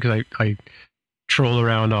think it's probably because I troll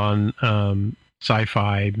around on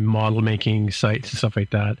sci-fi model making sites and stuff like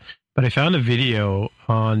that. But I found a video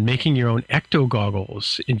on making your own ecto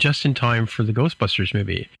goggles just in time for the Ghostbusters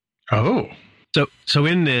movie. Oh. So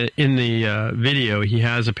in the video, he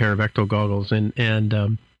has a pair of ecto goggles, and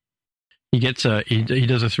he gets he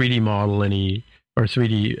does a 3D model or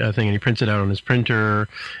 3D thing, and he prints it out on his printer,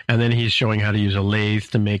 and then he's showing how to use a lathe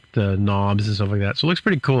to make the knobs and stuff like that. So it looks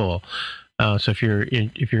pretty cool. So if you're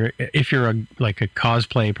a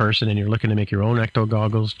cosplay person and you're looking to make your own ecto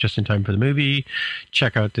goggles just in time for the movie,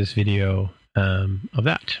 check out this video of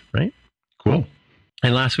that. Right? Cool.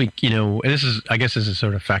 And last week, this is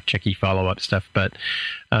sort of fact-checky follow-up stuff, but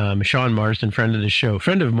Sean Marsden, friend of the show,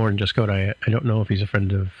 friend of More Than Just Code. I don't know if he's a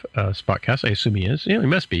friend of Spotcast. I assume he is. He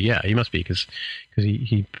must be. Yeah, he must be because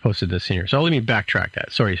he posted this here. So let me backtrack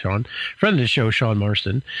that. Sorry, Sean. Friend of the show, Sean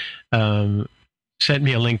Marsden, sent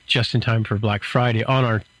me a link just in time for Black Friday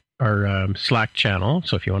on our Slack channel.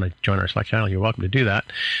 So if you want to join our Slack channel, you're welcome to do that.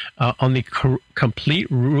 On the complete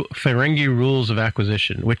Ferengi rules of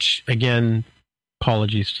acquisition, which, again,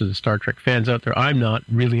 apologies to the Star Trek fans out there, I'm not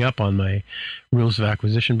really up on my rules of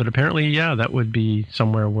acquisition, but apparently, yeah, that would be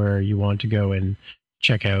somewhere where you want to go and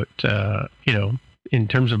check out, in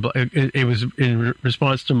terms of, it was in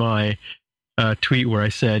response to my tweet where I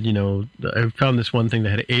said, I found this one thing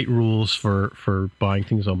that had 8 rules for buying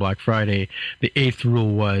things on Black Friday. The 8th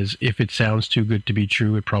rule was, if it sounds too good to be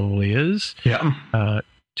true, it probably is. Yeah.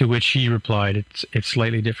 To which he replied, it's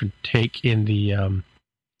slightly different take in the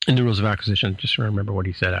rules of acquisition. Just remember what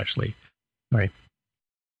he said, actually. All right.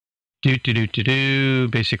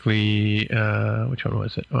 Basically, which one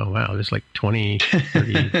was it? Oh, wow. There's like 20,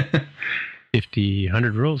 30, 50,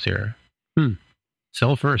 100 rules here.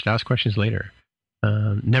 Sell first, ask questions later.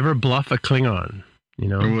 Never bluff a Klingon.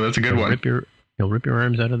 Ooh, that's a good one. He'll rip your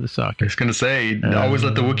arms out of the socket. I was going to say, always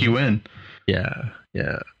let the Wookiee win. Yeah.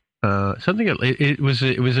 Something. It was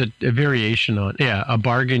a variation on. Yeah, a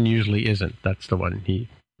bargain usually isn't. That's the one he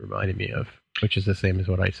reminded me of, which is the same as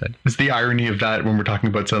what I said. It's the irony of that when we're talking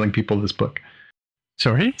about selling people this book.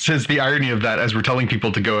 Sorry? It says the irony of that as we're telling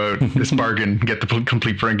people to go out this bargain, get the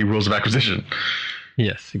complete Ferengi rules of acquisition.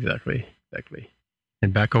 Yes, exactly.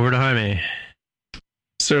 And back over to Jaime.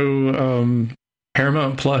 So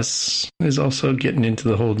Paramount Plus is also getting into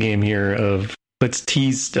the whole game here of let's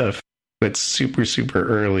tease stuff that's super, super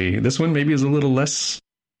early. This one maybe is a little less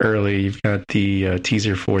early. You've got the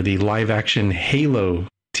teaser for the live-action Halo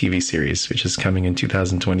TV series, which is coming in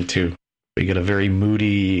 2022. We get a very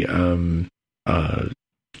moody,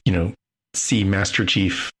 see Master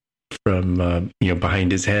Chief from,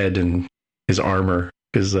 behind his head and his armor,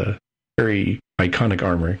 his very iconic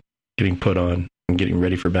armor getting put on and getting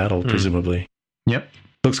ready for battle, presumably. Yep.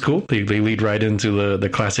 Looks cool. They lead right into the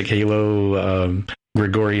classic Halo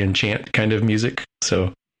Gregorian chant kind of music.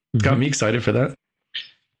 So it's got me excited for that.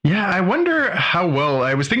 Yeah, I wonder how well,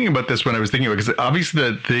 I was thinking about this when I was thinking about it, because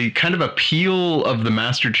obviously the kind of appeal of the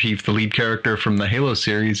Master Chief, the lead character from the Halo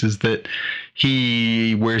series, is that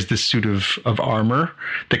he wears this suit of armor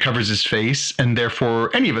that covers his face, and therefore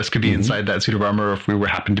any of us could be inside that suit of armor if we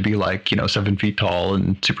happen to be 7 feet tall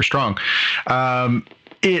and super strong.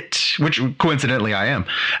 Which coincidentally I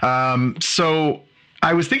am. So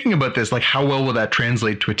I was thinking about this, how well will that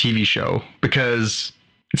translate to a TV show? Because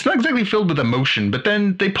it's not exactly filled with emotion, but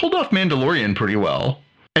then they pulled off Mandalorian pretty well.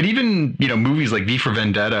 And even, movies like V for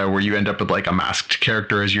Vendetta, where you end up with a masked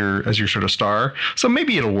character as your sort of star. So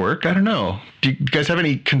maybe it'll work. I don't know. Do you guys have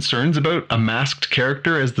any concerns about a masked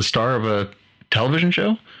character as the star of a television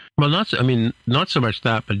show? Well, not so much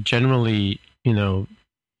that, but generally, I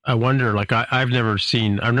wonder, I've never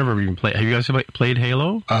even played. Have you guys played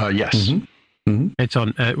Halo? Yes. Mm-hmm.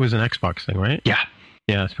 Mm-hmm. It was an Xbox thing, right? Yeah.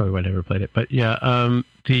 Yeah, that's probably why I never played it. But yeah, I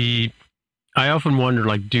often wonder,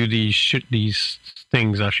 do these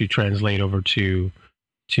things actually translate over to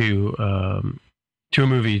a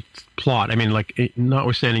movie plot? I mean,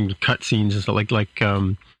 notwithstanding the cutscenes and stuff,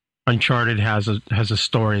 Uncharted has a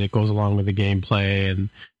story that goes along with the gameplay, and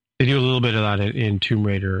they do a little bit of that in Tomb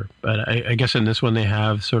Raider. But I guess in this one they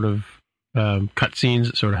have sort of cutscenes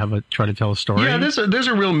that sort of try to tell a story. Yeah, there's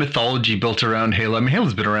a real mythology built around Halo. I mean,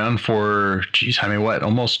 Halo's been around for,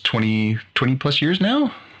 almost 20 plus years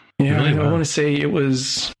now? Yeah, really I want to say it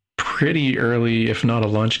was pretty early, if not a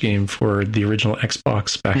launch game for the original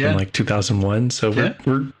Xbox back in 2001. So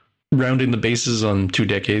we're rounding the bases on 2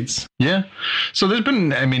 decades. Yeah. So there's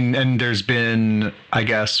been, I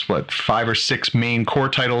guess, 5 or 6 main core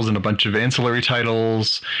titles and a bunch of ancillary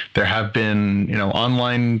titles. There have been,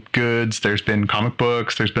 online goods. There's been comic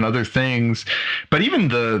books. There's been other things. But even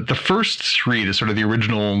the first 3, the sort of the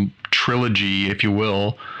original trilogy, if you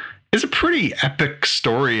will, is a pretty epic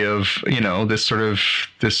story of, this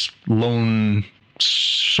lone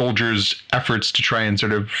soldier's efforts to try and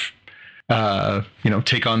sort of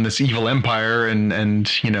take on this evil empire and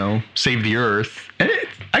save the earth. And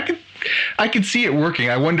I could see it working.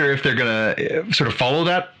 I wonder if they're gonna sort of follow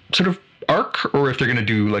that sort of arc, or if they're gonna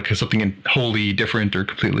do like something wholly different or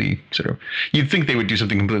completely sort of. You'd think they would do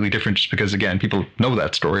something completely different, just because again, people know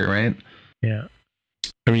that story, right? Yeah.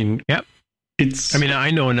 I mean, yep.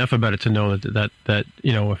 I know enough about it to know that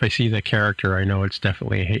if I see the character, I know it's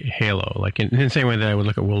definitely Halo. Like in the same way that I would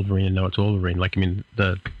look at Wolverine and know it's Wolverine. Like,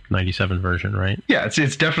 the 97 version, right? Yeah,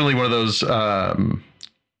 it's definitely one of those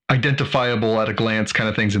identifiable at a glance kind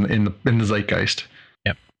of things in the zeitgeist.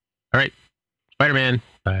 Yep. All right, Spider-Man.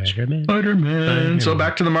 So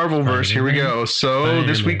back to the Marvelverse. Here we go. So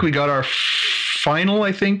this week we got our final,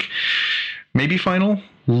 I think, maybe final.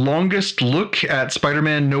 Longest look at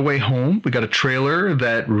Spider-Man No Way Home. We got a trailer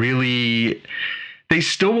that really, they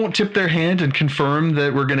still won't tip their hand and confirm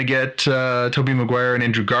that we're going to get Tobey Maguire and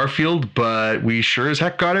Andrew Garfield, but we sure as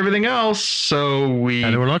heck got everything else. So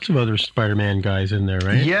there were lots of other Spider-Man guys in there,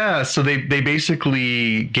 right? Yeah, so they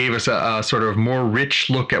basically gave us a sort of more rich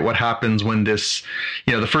look at what happens when this,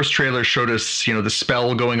 the first trailer showed us, the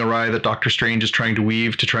spell going awry that Doctor Strange is trying to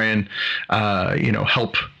weave to try and,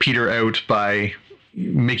 help Peter out by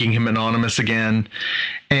making him anonymous again.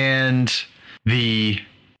 And the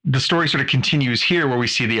story sort of continues here, where we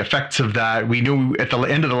see the effects of that. We knew at the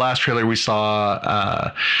end of the last trailer we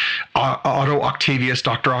saw Otto Octavius,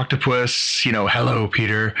 Dr. Octopus, hello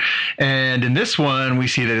Peter. And in this one we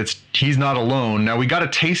see that he's not alone. Now we got a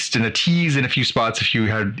taste and a tease in a few spots if you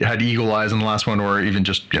had eagle eyes in the last one, or even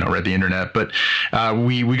just read the internet. But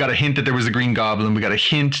we got a hint that there was a Green Goblin. We got a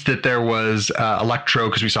hint that there was Electro,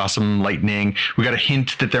 because we saw some lightning. We got a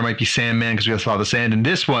hint that there might be Sandman, because we saw the sand. In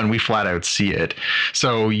this one we flat out see it.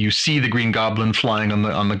 So you see the Green Goblin flying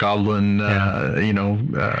on the Goblin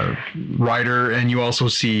rider, and you also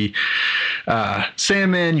see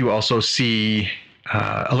Sandman. You also see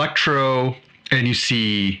Electro, and you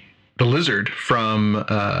see the Lizard from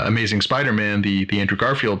Amazing Spider-Man, the Andrew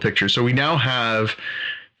Garfield picture. So we now have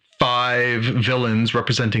 5 villains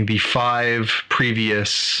representing the 5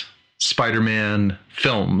 previous Spider-Man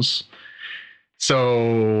films.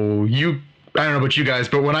 So I don't know about you guys,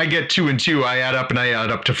 but when I get 2 and 2, I add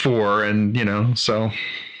up to 4, and so.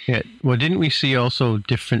 Yeah. Well, didn't we see also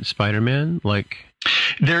different Spider-Man? Like,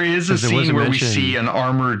 there is a scene where we see an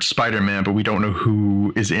armored Spider-Man, but we don't know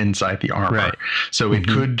who is inside the armor. Right. So it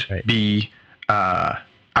could be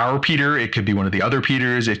our Peter. It could be one of the other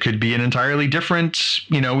Peters. It could be an entirely different,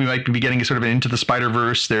 we might be getting sort of into the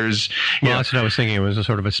Spider-Verse. That's what I was thinking. It was a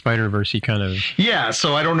sort of a Spider-Verse-y kind of. Yeah.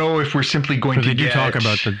 So I don't know if we're simply going to talk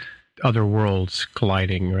about the other worlds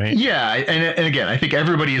colliding, right? Yeah, and again, I think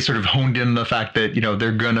everybody is sort of honed in the fact that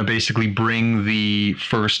they're gonna basically bring the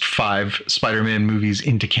first 5 Spider-Man movies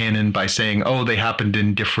into canon by saying, they happened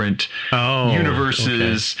in different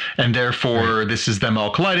universes, and therefore this is them all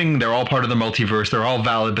colliding. They're all part of the multiverse. They're all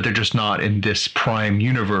valid, but they're just not in this prime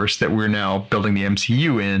universe that we're now building the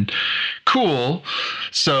MCU in. Cool.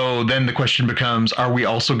 So then the question becomes: Are we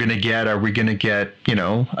going to get?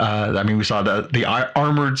 We saw the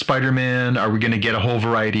armored Spider-Man. Are we going to get a whole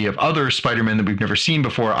variety of other Spider-Man that we've never seen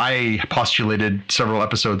before? I postulated several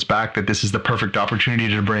episodes back that this is the perfect opportunity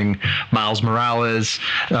to bring Miles Morales,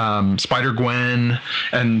 Spider-Gwen,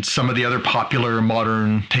 and some of the other popular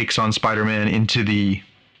modern takes on Spider-Man into the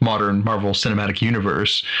modern Marvel Cinematic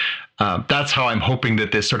Universe. That's how I'm hoping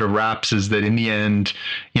that this sort of wraps, is that in the end,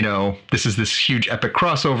 this is this huge epic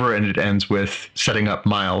crossover, and it ends with setting up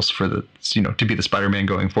Miles for to be the Spider-Man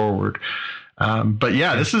going forward. But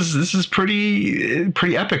yeah, this is pretty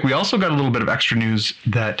epic. We also got a little bit of extra news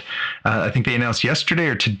that I think they announced yesterday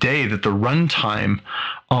or today, that the runtime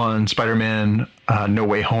on Spider-Man No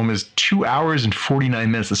Way Home is 2 hours and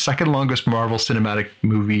 49 minutes, the second longest Marvel Cinematic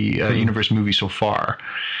movie universe movie so far.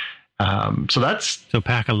 So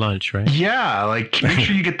pack a lunch, right? Yeah, like make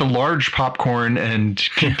sure you get the large popcorn and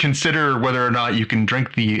consider whether or not you can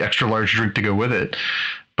drink the extra large drink to go with it.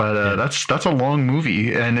 But that's a long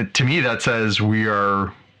movie, and to me that says we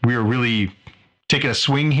are really taking a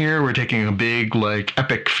swing here. We're taking a big, like,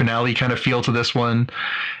 epic finale kind of feel to this one.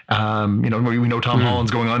 We know Tom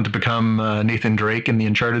Holland's going on to become Nathan Drake in the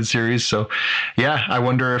Uncharted series. So, yeah, I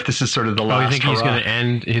wonder if this is sort of the last. You think he's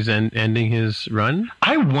going to ending his run?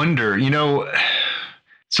 I wonder.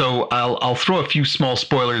 So I'll throw a few small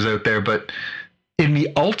spoilers out there, but in the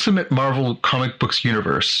Ultimate Marvel comic books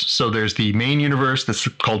universe, so there's the main universe that's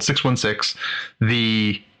called 616.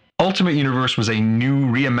 The Ultimate Universe was a new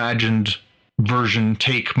reimagined version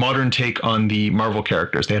modern take on the Marvel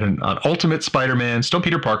characters. They had an Ultimate Spider-Man, still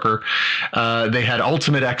Peter Parker. They had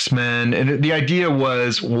Ultimate X-Men. And the idea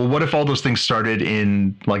was, well, what if all those things started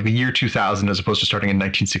in like the year 2000 as opposed to starting in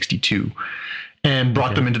 1962 and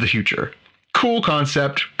brought them into the future? Cool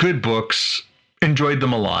concept, good books. Enjoyed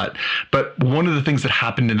them a lot. But one of the things that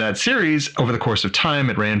happened in that series over the course of time,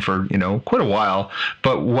 it ran for, quite a while.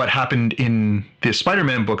 But what happened in the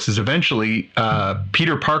Spider-Man books is eventually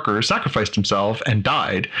Peter Parker sacrificed himself and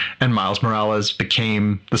died, and Miles Morales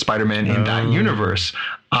became the Spider-Man in that universe.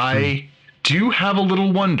 I do have a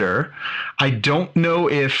little wonder. I don't know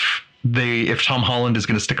if Tom Holland is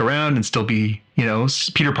going to stick around and still be,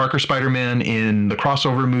 Peter Parker Spider-Man in the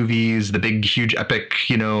crossover movies, the big, huge, epic,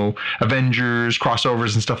 Avengers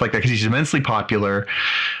crossovers and stuff like that, because he's immensely popular.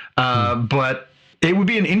 But it would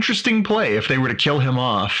be an interesting play if they were to kill him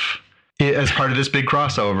off as part of this big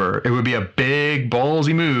crossover. It would be a big,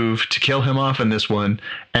 ballsy move to kill him off in this one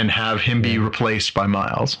and have him be replaced by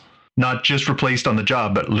Miles. Not just replaced on the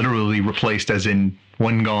job, but literally replaced as in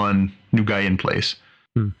one gone, new guy in place.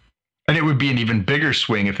 And it would be an even bigger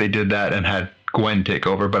swing if they did that and had Gwen take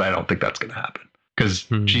over, but I don't think that's going to happen because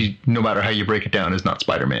she, no matter how you break it down, is not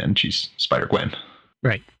Spider-Man. She's Spider-Gwen.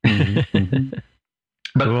 Right.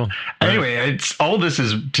 But cool. Anyway, it's all this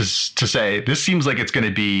is just to say this seems like it's going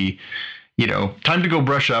to be, time to go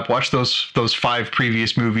brush up, watch those 5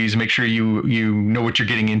 previous movies, make sure you know what you're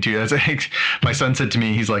getting into. As my son said to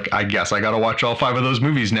me, he's like, I guess I got to watch all 5 of those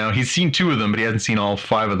movies now. He's seen 2 of them, but he hasn't seen all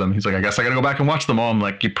 5 of them. He's like, I guess I got to go back and watch them all. I'm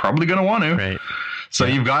like, you're probably going to want to. Right. So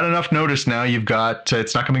you've got enough notice now. You've got,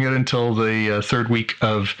 it's not coming out until the 3rd week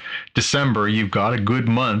of December. You've got a good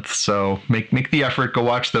month. So make the effort, go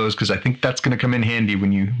watch those, because I think that's going to come in handy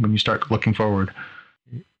when you start looking forward.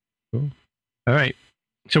 Cool. All right.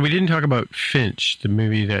 So we didn't talk about Finch, the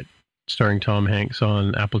movie that starring Tom Hanks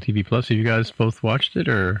on Apple TV Plus. Have you guys both watched it,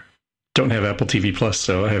 or? Don't have Apple TV Plus,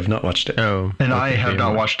 so I have not watched it. Oh, and I have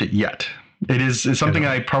not watched it yet. It's something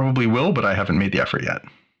I probably will, but I haven't made the effort yet.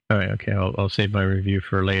 All right, okay. I'll save my review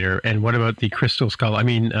for later. And what about the Crystal Skull?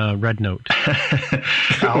 Red Note.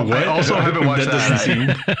 I also haven't watched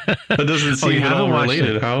that. That doesn't seem at all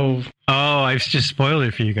related. How? Oh, I've just spoiled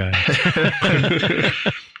it for you guys.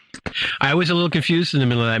 I was a little confused in the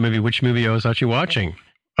middle of that movie, which movie I was actually watching.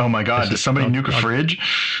 Oh my God, did somebody nuke a fridge?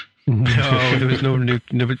 No, there was no nuke.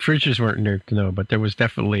 No, but fridges weren't nuked. No, but there was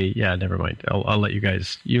definitely. Yeah, never mind. I'll let you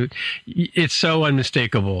guys. It's so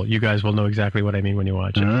unmistakable. You guys will know exactly what I mean when you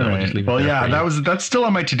watch it. So right. I'll just leave it there that's still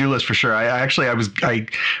on my to-do list for sure. I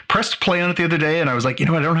pressed play on it the other day, and I was like, I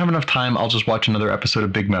don't have enough time. I'll just watch another episode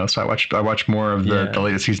of Big Mouth. So I watched more of the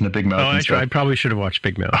latest season of Big Mouth. Oh, I probably should have watched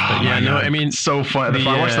Big Mouth. But yeah, no, I mean, so fun.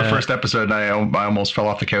 I watched the first episode, and I almost fell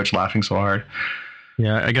off the couch laughing so hard.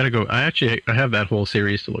 Yeah, I gotta go. I have that whole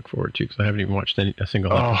series to look forward to because I haven't even watched a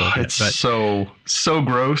single episode yet. It's so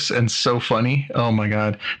gross and so funny. Oh my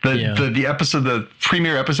God. The episode, the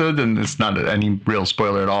premiere episode, and it's not any real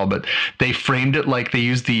spoiler at all, but they framed it like they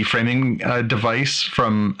used the framing device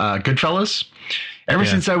from Goodfellas. Ever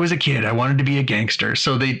since I was a kid, I wanted to be a gangster.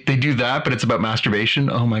 So they do that, but it's about masturbation.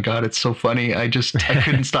 Oh my God, it's so funny. I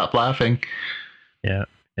couldn't stop laughing. Yeah.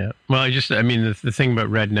 Yeah. Well, the thing about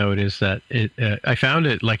Red Note is that I found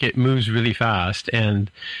it like it moves really fast, and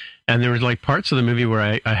there was like parts of the movie where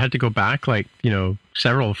I had to go back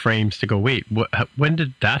several frames to go, wait, when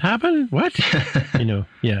did that happen? What?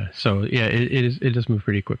 Yeah. So yeah, it does move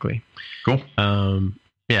pretty quickly. Cool.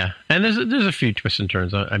 Yeah, and there's a few twists and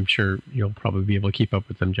turns. I'm sure you'll probably be able to keep up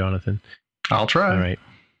with them, Jonathan. I'll try. All right.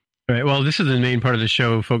 Well, this is the main part of the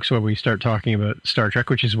show, folks, where we start talking about Star Trek,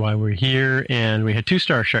 which is why we're here. And we had 2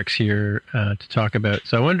 Star Treks here to talk about.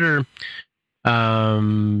 So I wonder,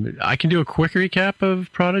 I can do a quick recap of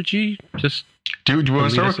Prodigy. Just do you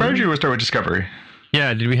want to start with Prodigy or want to start with Discovery?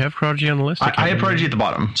 Yeah, did we have Prodigy on the list? I had Prodigy at the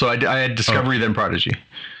bottom, so I had Discovery then Prodigy.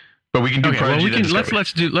 But we can do Prodigy. Well,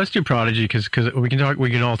 let's do Prodigy because we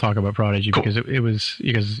can all talk about Prodigy. Cool. Because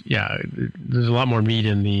there's a lot more meat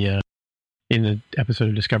in the episode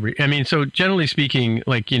of Discovery. I mean, so generally speaking,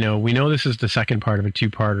 we know this is the second part of a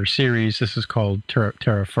 2-parter series. This is called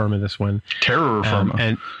Terra Firma, this one. Terra Firma.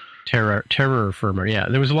 And Terra Firma, yeah.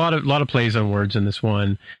 There was a lot of plays on words in this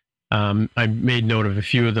one. I made note of a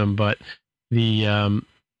few of them, but the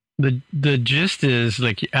gist is,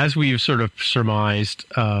 like, as we've sort of surmised,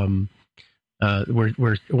 we're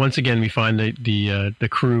once again we find the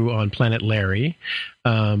crew on planet Larry,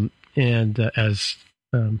 and as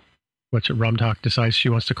Rumtalk decides she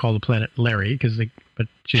wants to call the planet Larry but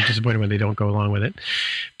she's disappointed when they don't go along with it.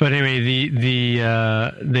 But anyway,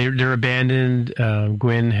 they're abandoned.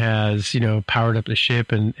 Gwen has powered up the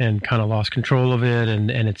ship and kind of lost control of it, and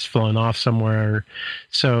it's fallen off somewhere.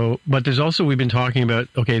 So, but there's also, we've been talking about,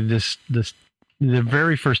 okay, the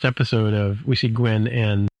very first episode we see Gwen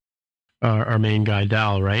and our main guy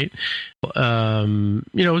Dal, right?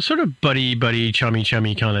 Sort of buddy,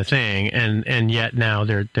 chummy kind of thing, and yet now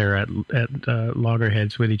they're at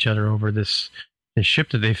loggerheads with each other over this ship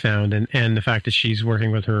that they found, and the fact that she's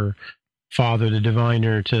working with her father, the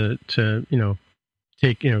diviner, to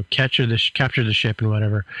capture the ship and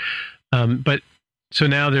whatever. But so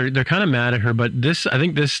now they're kind of mad at her. But I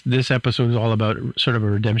think this episode is all about sort of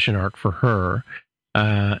a redemption arc for her,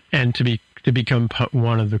 and to become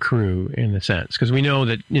one of the crew, in a sense, because we know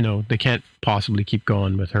that they can't possibly keep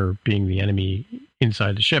going with her being the enemy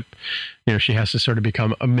inside the ship. She has to sort of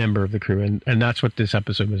become a member of the crew, and that's what this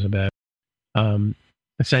episode was about.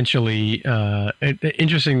 Essentially,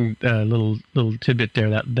 interesting little tidbit there,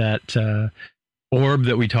 that orb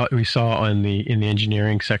that we saw in the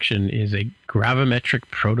engineering section is a gravimetric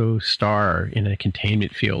protostar in a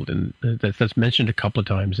containment field, and that's mentioned a couple of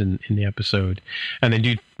times in the episode, and they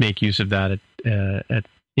do make use of that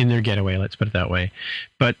in their getaway, let's put it that way.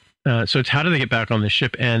 But so it's how do they get back on the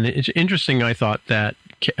ship? And it's interesting, I thought, that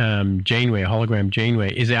Janeway, hologram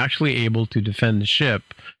Janeway, is actually able to defend the ship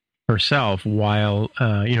herself while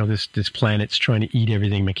this planet's trying to eat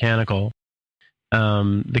everything mechanical.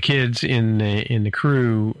 The kids in the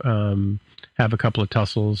crew have a couple of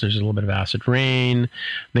tussles. There's a little bit of acid rain.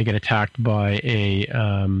 They get attacked by a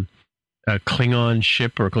Klingon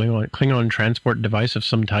ship or Klingon transport device of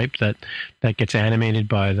some type that gets animated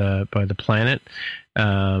by the planet.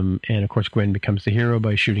 And of course, Gwen becomes the hero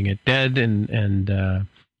by shooting it dead. And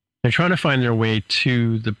they're trying to find their way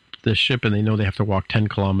to the ship, and they know they have to walk 10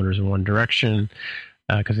 kilometers in one direction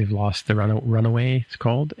because they've lost the runaway, it's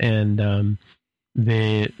called. And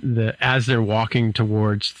as they're walking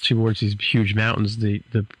towards these huge mountains, the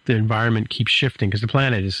environment keeps shifting because the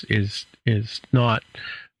planet is not,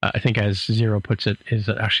 I think, as Zero puts it, is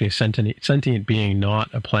actually a sentient being,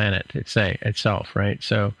 not a planet itself, right?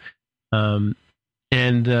 So, the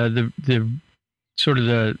sort of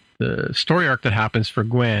the story arc that happens for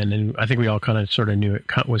Gwen, and I think we all kind of sort of knew it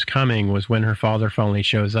was coming, was when her father finally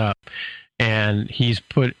shows up, and he's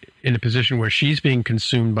put in a position where she's being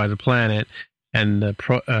consumed by the planet, and the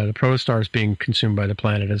protostar is being consumed by the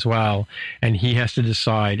planet as well, and he has to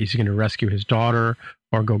decide, is he going to rescue his daughter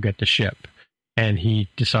or go get the ship? And he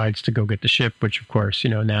decides to go get the ship, which of course,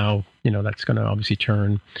 now that's going to obviously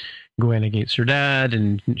turn Gwen against her dad,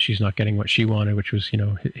 and she's not getting what she wanted, which was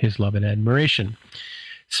his love and admiration.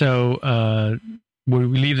 So we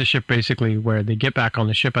leave the ship basically where they get back on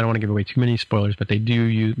the ship. I don't want to give away too many spoilers, but they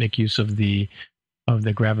do make use of the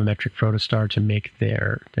gravimetric protostar to make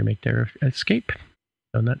their escape.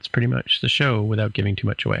 And that's pretty much the show without giving too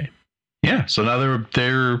much away. Yeah. So now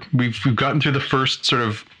we've gotten through the first sort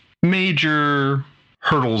of major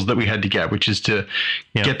hurdles that we had to get, which is to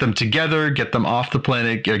get them together, get them off the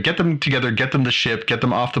planet, get them together, get them the ship, get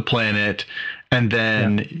them off the planet, and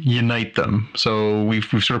then unite them. So we've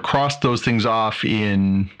sort of crossed those things off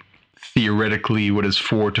in theoretically what is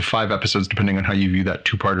 4 to 5 episodes, depending on how you view that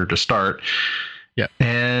two-parter to start. Yeah.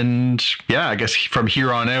 And I guess from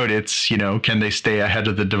here on out, it's, can they stay ahead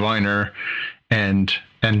of the diviner and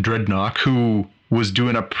Dreadnought, who was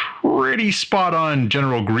doing a pretty spot on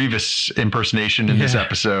General Grievous impersonation in this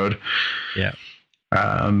episode. Yeah.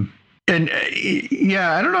 I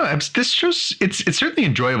don't know. This show's it's certainly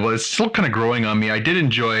enjoyable. It's still kind of growing on me. I did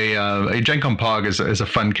enjoy Jenkon Pog as a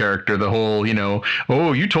fun character. The whole,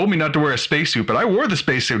 oh, you told me not to wear a spacesuit, but I wore the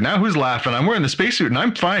spacesuit. Now who's laughing? I'm wearing the spacesuit and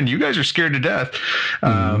I'm fine. You guys are scared to death.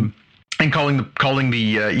 And calling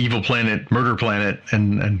the evil planet Murder Planet,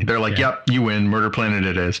 and they're like, yep, you win. Murder Planet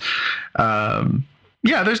it is.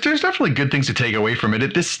 There's definitely good things to take away from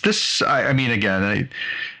it.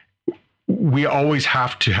 We always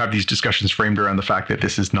have to have these discussions framed around the fact that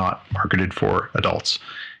this is not marketed for adults.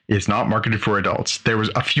 It's not marketed for adults. There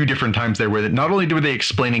was a few different times there where not only were they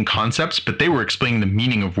explaining concepts, but they were explaining the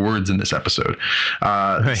meaning of words in this episode.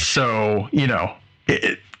 Right. So,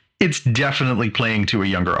 it's definitely playing to a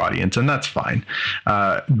younger audience, and that's fine.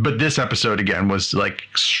 But this episode, again, was like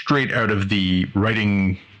straight out of the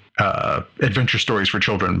writing adventure stories for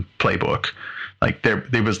children playbook. Like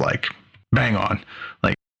they was like bang on.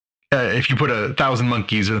 Like if you put 1,000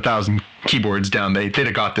 monkeys and 1,000 keyboards down, they'd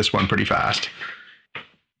have got this one pretty fast.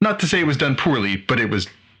 Not to say it was done poorly, but it was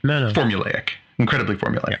formulaic, incredibly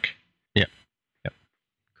formulaic. Yeah.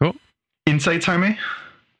 Cool. Insights, Jaime?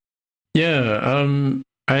 Yeah.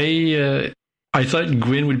 I thought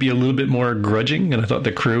Gwyn would be a little bit more grudging, and I thought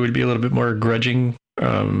the crew would be a little bit more grudging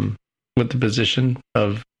with the position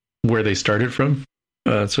of where they started from.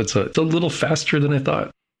 So it's a little faster than I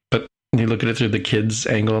thought. But when you look at it through the kids'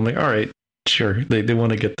 angle, I'm like, all right, sure. They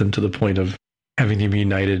want to get them to the point of having to be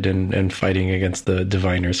united and fighting against the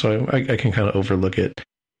diviner. So I can kind of overlook it.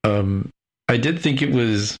 I did think it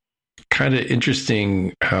was kind of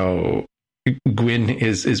interesting how Gwyn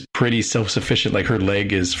is pretty self-sufficient. Like her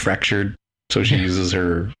leg is fractured, so she uses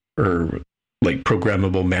her like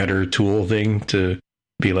programmable matter tool thing to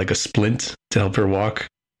be like a splint to help her walk.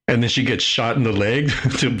 And then she gets shot in the leg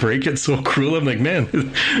to break it so cruel. I'm like, man,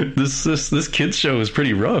 this kids show is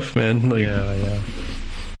pretty rough, man. Like, yeah.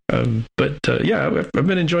 I've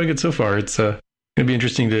been enjoying it so far. It's gonna be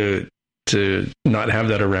interesting to not have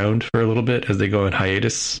that around for a little bit as they go on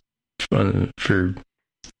hiatus for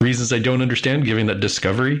reasons I don't understand, given that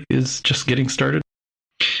Discovery is just getting started.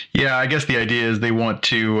 Yeah, I guess the idea is they want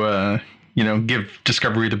to give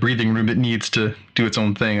Discovery the breathing room it needs to do its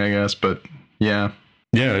own thing, I guess. But yeah.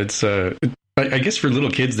 Yeah, it's I guess for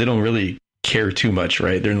little kids, they don't really care too much,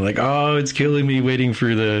 right? They're like, oh, it's killing me waiting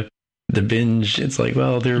for the binge. It's like,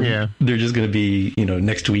 well, they're just going to be,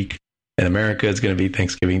 next week in America, it's going to be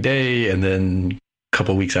Thanksgiving Day. And then a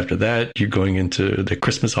couple of weeks after that, you're going into the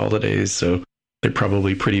Christmas holidays. So they're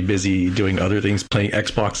probably pretty busy doing other things, playing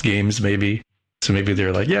Xbox games, maybe. So maybe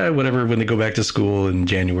they're like, yeah, whatever. When they go back to school in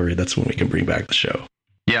January, that's when we can bring back the show.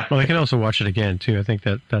 Yeah. Well, they can also watch it again, too. I think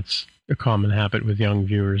that's a common habit with young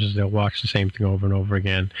viewers is they'll watch the same thing over and over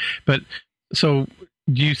again. But so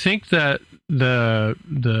do you think that the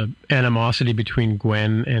animosity between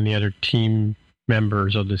Gwyn and the other team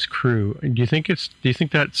members of this crew, do you think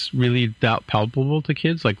that's really that palpable to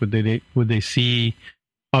kids? Like would they see,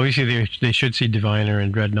 obviously they should see Diviner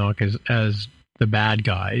and Dreadnought as the bad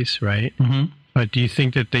guys, right? Mm-hmm. But do you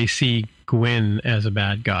think that they see Gwyn as a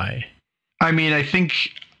bad guy? I mean, I think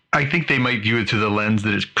they might view it through the lens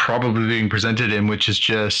that it's probably being presented in, which is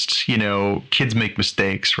just, kids make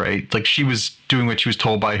mistakes, right? Like she was doing what she was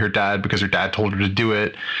told by her dad because her dad told her to do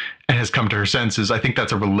it and has come to her senses. I think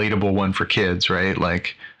that's a relatable one for kids, right?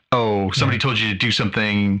 Like, oh, somebody told you to do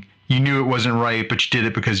something, you knew it wasn't right, but you did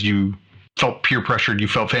it because you felt peer pressured, you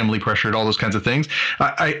felt family pressured, all those kinds of things.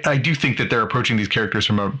 I do think that they're approaching these characters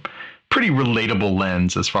from a pretty relatable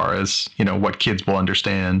lens as far as, what kids will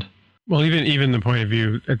understand. Well, even the point of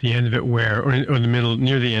view at the end of it, or in the middle,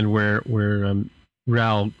 near the end, where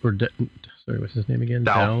Ral what's his name again?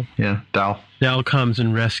 Dal. Yeah, Dal. Dal comes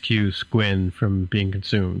and rescues Gwyn from being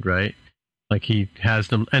consumed, right? Like he has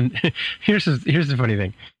them. And here's the funny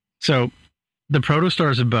thing. So the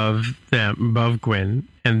protostar's above Gwyn,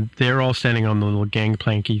 and they're all standing on the little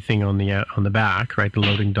gangplanky thing on the back, right? The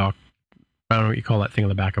loading dock. I don't know what you call that thing on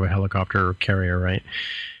the back of a helicopter or carrier, right?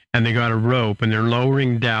 And they got a rope and they're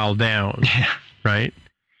lowering Dal down, right?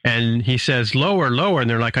 And he says, lower, and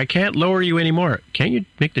they're like, I can't lower you anymore. Can't you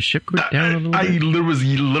make the ship go down a little bit? I was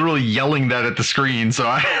literally yelling that at the screen, so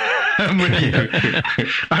I'm with you.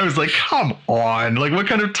 I was like, come on. Like, what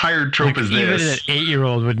kind of tired trope is this? Even an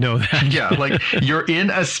 8-year-ld would know that. Yeah, like, you're in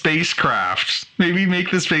a spacecraft. Maybe make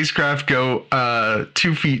the spacecraft go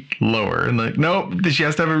 2 feet lower. And like, nope, she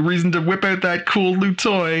has to have a reason to whip out that cool new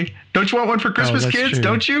toy. Don't you want one for Christmas, kids? True.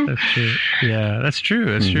 Don't you? That's true. Yeah, that's true.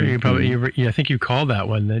 That's true. You probably, I think you called that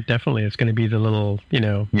one. That definitely, it's going to be the little,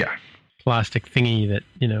 plastic thingy that,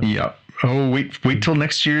 Yeah. Oh, wait till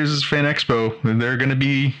next year's Fan Expo. They're going to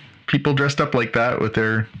be people dressed up like that with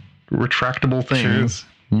their retractable things.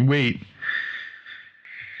 True. You wait.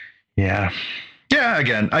 Yeah. Yeah,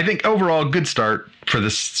 again, I think overall good start for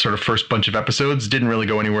this sort of first bunch of episodes. Didn't really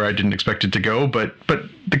go anywhere I didn't expect it to go, but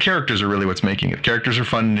the characters are really what's making it. The characters are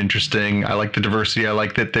fun and interesting. I like the diversity. I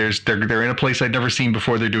like that they're in a place I'd never seen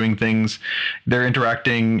before. They're doing things. They're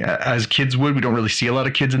interacting as kids would. We don't really see a lot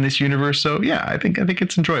of kids in this universe, so yeah, I think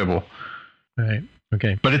it's enjoyable. All right.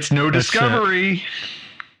 Okay. But it's no Discovery.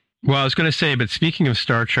 Well, I was going to say, but speaking of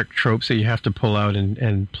Star Trek tropes that you have to pull out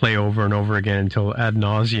and play over and over again until ad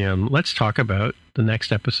nauseum, let's talk about the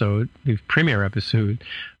next episode, the premiere episode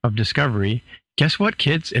of Discovery. Guess what,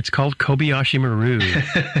 kids? It's called Kobayashi Maru.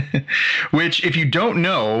 Which, if you don't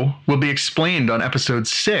know, will be explained on episode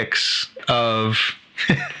 6 of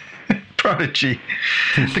Prodigy.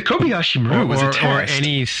 The Kobayashi Maru was a test. Or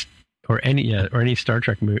any any Star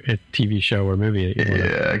Trek TV show or movie.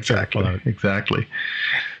 Yeah, exactly.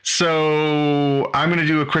 So I'm going to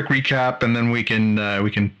do a quick recap, and then we can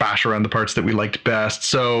bash around the parts that we liked best.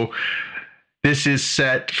 So this is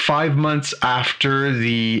set 5 months after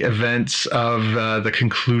the events of the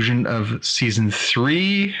conclusion of season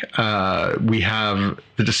 3. We have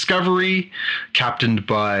the Discovery, captained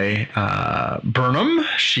by Burnham.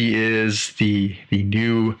 She is the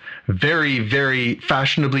new, very, very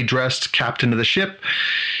fashionably dressed captain of the ship.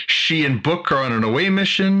 She and Book are on an away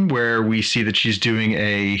mission where we see that she's doing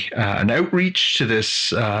an outreach to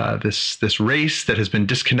this race that has been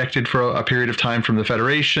disconnected for a period of time from the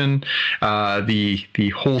Federation.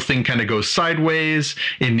 The whole thing kind of goes sideways.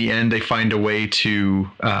 In the end, they find a way to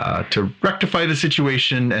rectify the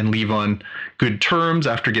situation and leave on good terms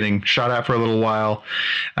after getting shot at for a little while.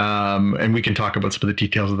 And we can talk about some of the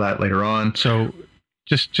details of that later on. So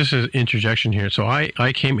just as an interjection here. So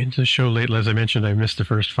I came into the show late. As I mentioned, I missed the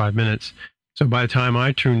first 5 minutes. So by the time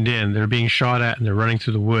I tuned in, they're being shot at and they're running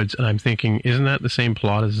through the woods. And I'm thinking, isn't that the same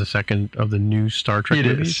plot as the second of the new Star Trek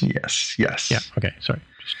movies? It is, yes. Yeah, okay, sorry.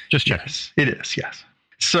 Just checking. Yes, it is, yes.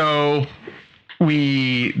 So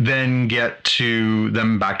we then get to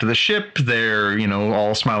them back to the ship. They're,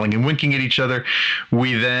 all smiling and winking at each other.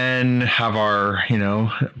 We then have our,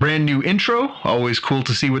 brand new intro. Always cool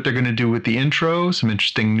to see what they're going to do with the intro. Some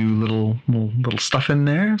interesting new little stuff in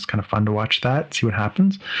there. It's kind of fun to watch that, see what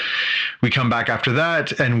happens. We come back after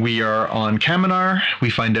that, and we are on Kaminar. We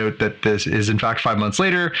find out that this is, in fact, 5 months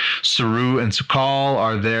later. Saru and Su'Kal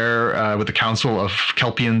are there with the Council of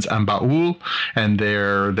Kelpians and Ba'ul, and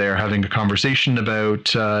they're having a conversation about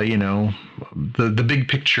the big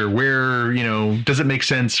picture. Where does it make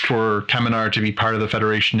sense for Kaminar to be part of the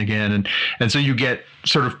Federation again, and so you get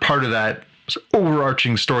sort of part of that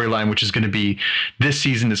overarching storyline, which is going to be, this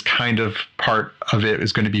season is kind of part of it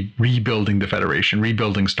is going to be rebuilding the Federation,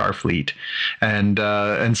 rebuilding Starfleet,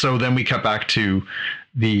 and so then we cut back to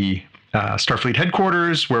the Starfleet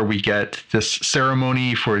headquarters, where we get this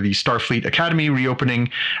ceremony for the Starfleet Academy reopening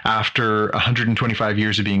after 125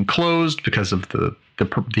 years of being closed because of the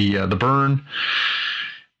burn.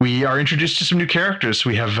 We are introduced to some new characters.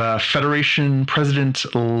 We have Federation President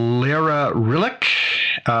Lara Rilek.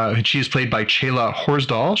 She is played by Chela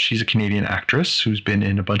Horsdal. She's a Canadian actress who's been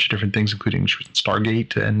in a bunch of different things, including she was in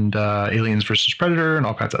Stargate and Aliens vs. Predator and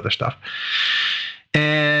all kinds of other stuff.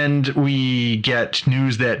 And we get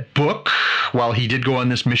news that Book, while he did go on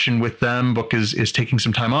this mission with them, Book is taking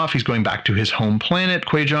some time off. He's going back to his home planet,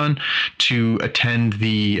 Kwejian, to attend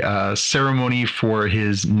the ceremony for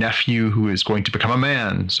his nephew, who is going to become a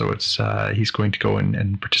man. So he's going to go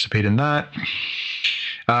and participate in that.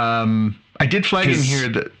 I did flag in here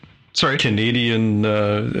that... Sorry? Canadian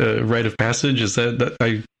rite of passage, is that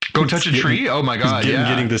I... Go touch a tree? Oh my God!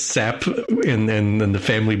 Getting the sap and the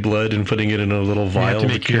family blood and putting it in a little vial. You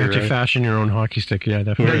have to fashion your own hockey stick. Yeah,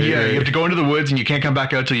 definitely. Yeah, you have to go into the woods and you can't come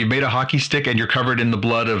back out till you've made a hockey stick and you're covered in the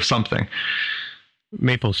blood of something.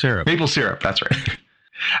 Maple syrup. Maple syrup. That's right.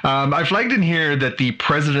 I flagged in here that the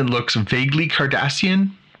president looks vaguely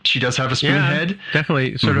Cardassian. She does have a spoon head.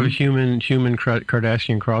 Definitely sort of a human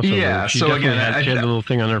Cardassian crossover. Yeah, she so again, she had a little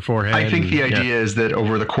thing on her forehead. I think the idea is that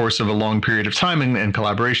over the course of a long period of time and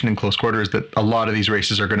collaboration in close quarters, that a lot of these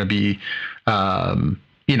races are going to be,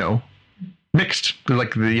 mixed,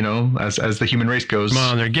 like as the human race goes. Come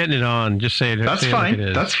on, they're getting it on. Just say it. That's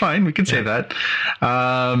fine. That's fine. We can say that.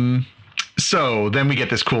 So then we get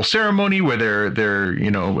this cool ceremony where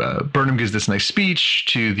Burnham gives this nice speech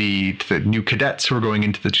to the new cadets who are going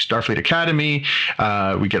into the Starfleet Academy.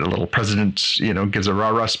 We get a little president, gives a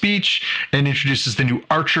rah-rah speech and introduces the new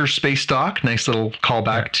Archer space dock. Nice little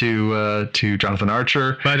callback to Jonathan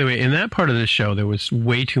Archer. By the way, in that part of the show, there was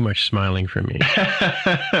way too much smiling for me.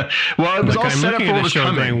 Well, it was all set up for what was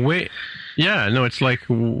coming. Yeah, no, it's like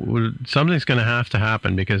something's going to have to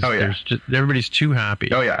happen because everybody's too happy.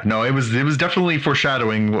 Oh yeah, no, it was definitely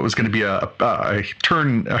foreshadowing what was going to be a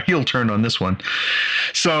heel turn on this one.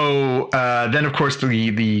 So then, of course,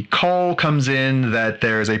 the call comes in that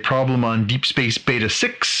there's a problem on Deep Space Beta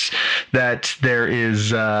 6, that there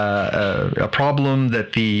is a problem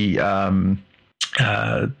that the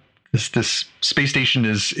this space station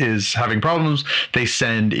is having problems. They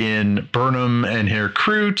send in Burnham and her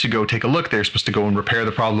crew to go take a look. They're supposed to go and repair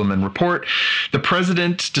the problem and report. The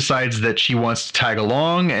president decides that she wants to tag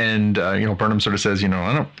along, and Burnham sort of says, I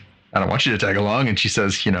don't want you to tag along, and she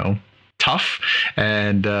says, tough,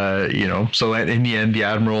 and so in the end, the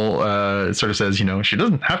admiral sort of says, she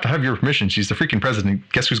doesn't have to have your permission. She's the freaking president.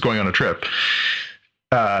 Guess who's going on a trip?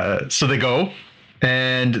 So they go.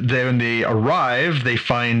 And then when they arrive, they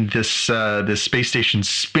find this space station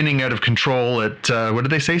spinning out of control at what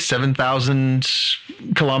did they say, 7,000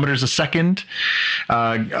 kilometers a second,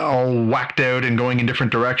 all whacked out and going in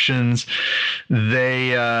different directions.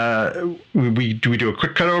 We do a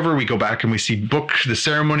quick cut over. We go back and we see Book, the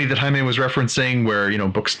ceremony that Jaime was referencing, where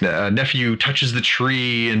Book's nephew touches the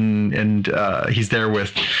tree and he's there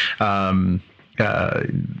with.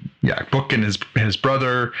 Book and his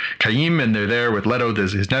brother Kaim, and they're there with Leto,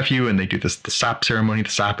 his nephew, and they do the sap ceremony. The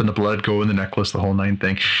sap and the blood go in the necklace, the whole 9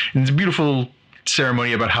 thing. And it's a beautiful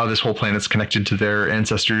ceremony about how this whole planet's connected to their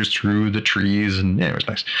ancestors through the trees, and it was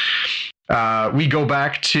nice. We go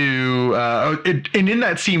back to and in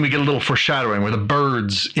that scene we get a little foreshadowing where the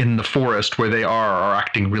birds in the forest where they are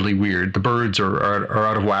acting really weird. The birds are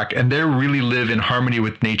out of whack, and they really live in harmony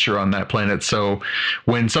with nature on that planet. So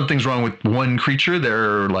when something's wrong with one creature,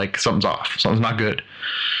 they're like, something's off, something's not good.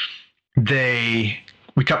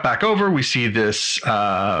 We cut back over, we see this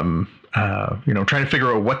trying to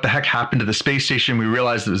figure out what the heck happened to the space station. We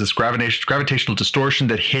realized there was this gravitational distortion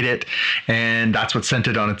that hit it, and that's what sent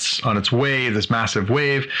it on its way, this massive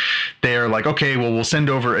wave. They're like, okay, well, we'll send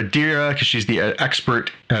over Adira because she's the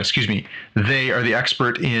expert. They are the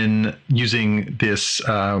expert in using this.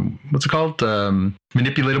 What's it called?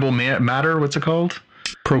 Manipulatable matter. What's it called?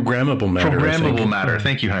 Programmable matter.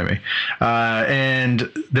 Thank you, Jaime.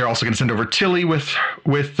 And they're also going to send over Tilly with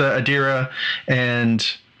Adira, and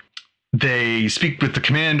they speak with the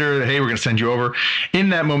commander. Hey, we're going to send you over. In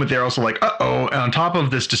that moment, they're also like, uh-oh, on top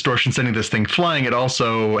of this distortion sending this thing flying, it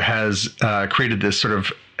also has created this sort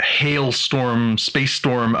of space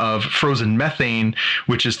storm of frozen methane,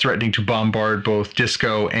 which is threatening to bombard both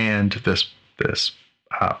Disco and this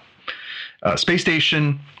space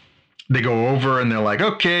station. They go over and they're like,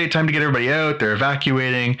 okay, time to get everybody out. They're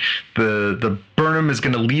evacuating. The Burnham is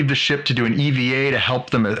going to leave the ship to do an EVA to help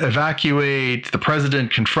them evacuate. The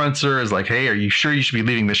president confronts her, is like, hey, are you sure you should be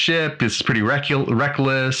leaving the ship? This is pretty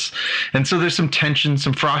reckless. And so there's some tension,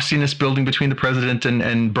 some frostiness building between the president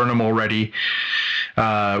and Burnham already.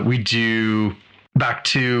 We do back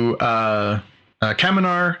to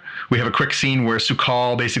Kaminar. We have a quick scene where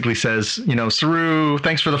Su'Kal basically says, Saru,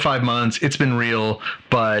 thanks for the 5 months. It's been real,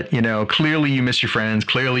 but, clearly you miss your friends.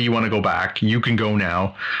 Clearly you want to go back. You can go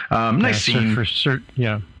now. Nice scene. For certain,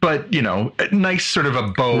 yeah. But, nice sort of a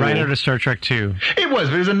bow. Right out of Star Trek 2. It was,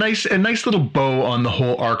 but it was a nice little bow on the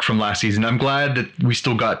whole arc from last season. I'm glad that we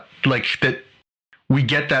still got, that we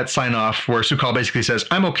get that sign off where Su'Kal basically says,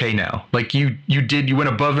 I'm okay now. Like you went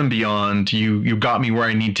above and beyond. You got me where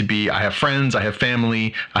I need to be. I have friends, I have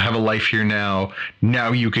family, I have a life here now.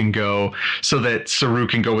 Now you can go, so that Saru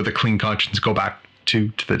can go with a clean conscience, go back to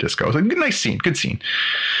the Disco. It's a nice scene, good scene.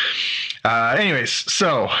 Anyways,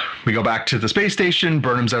 so we go back to the space station.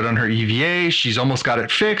 Burnham's out on her EVA. She's almost got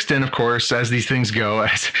it fixed. And of course, as these things go,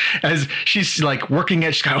 as she's like working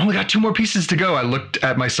at, only got 2 more pieces to go. I looked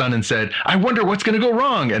at my son and said, I wonder what's going to go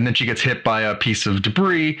wrong. And then she gets hit by a piece of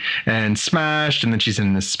debris and smashed. And then she's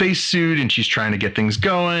in this spacesuit and she's trying to get things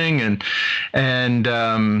going.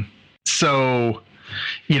 So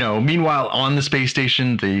meanwhile, on the space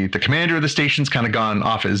station, the commander of the station's kind of gone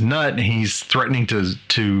off his nut, and he's threatening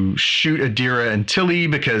to shoot Adira and Tilly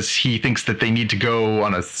because he thinks that they need to go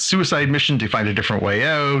on a suicide mission to find a different way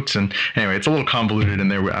out. And anyway, it's a little convoluted in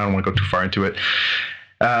there. I don't want to go too far into it.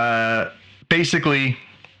 Basically,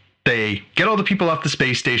 they get all the people off the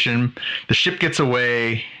space station. The ship gets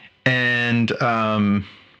away, and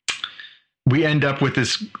we end up with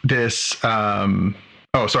this.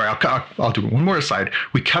 Oh, sorry. I'll do one more aside.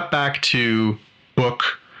 We cut back to Book.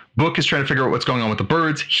 Book is trying to figure out what's going on with the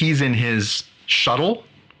birds. He's in his shuttle,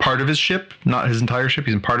 part of his ship, not his entire ship.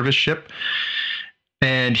 He's in part of his ship.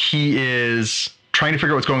 And he is trying to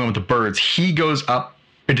figure out what's going on with the birds. He goes up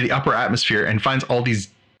into the upper atmosphere and finds all these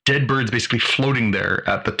dead birds basically floating there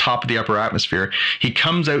at the top of the upper atmosphere. He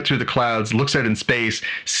comes out through the clouds, looks out in space,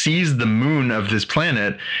 sees the moon of this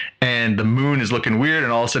planet, and the moon is looking weird,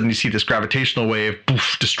 and all of a sudden you see this gravitational wave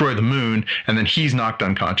poof, destroy the moon, and then he's knocked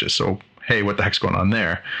unconscious. So, hey, what the heck's going on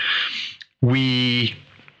there? We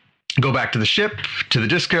go back to the ship, to the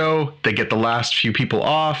Disco. They get the last few people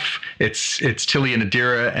off. It's Tilly and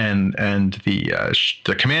Adira and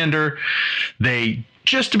the commander. They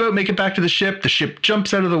just about make it back to the ship. The ship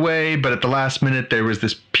jumps out of the way, but at the last minute there was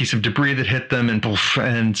this piece of debris that hit them, and poof,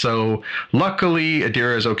 and so luckily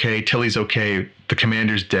Adira is okay, Tilly's okay, the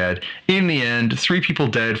commander's dead. In the end, 3 people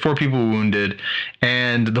dead, 4 people wounded,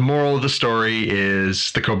 and the moral of the story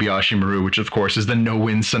is the Kobayashi Maru, which of course is the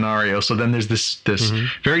no-win scenario. So then there's this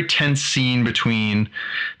very tense scene between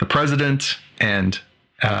the president and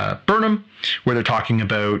Burnham, where they're talking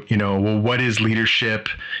about, well, what is leadership?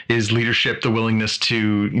 Is leadership the willingness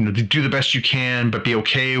to, to do the best you can, but be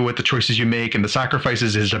okay with the choices you make and the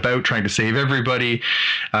sacrifices? Is it about trying to save everybody?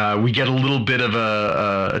 We get a little bit of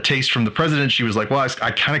a taste from the president. She was like, well,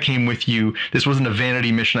 I kind of came with you. This wasn't a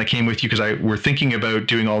vanity mission. I came with you because we're thinking about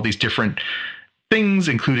doing all these different things,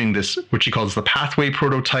 including this, what she calls the pathway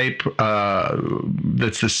prototype.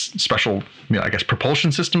 That's this special, I guess,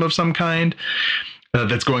 propulsion system of some kind.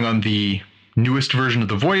 That's going on the newest version of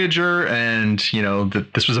the Voyager, and that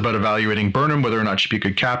this was about evaluating Burnham, whether or not she'd be a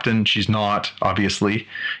good captain. She's not, obviously,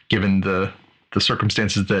 given the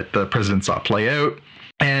circumstances that the president saw play out.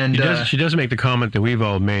 And she does make the comment that we've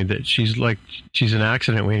all made, that she's an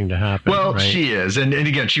accident waiting to happen. Well, right? She is, and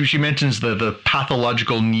again, she mentions the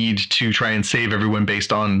pathological need to try and save everyone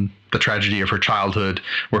based on the tragedy of her childhood,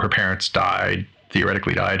 where her parents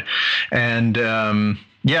theoretically died, and.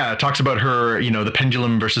 Yeah, it talks about her, the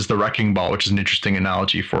pendulum versus the wrecking ball, which is an interesting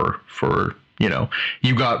analogy for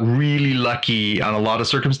you got really lucky on a lot of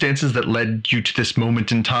circumstances that led you to this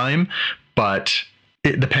moment in time, but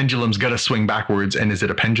the pendulum's got to swing backwards. And is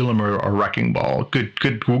it a pendulum or a wrecking ball?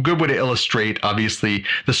 Good way to illustrate, obviously,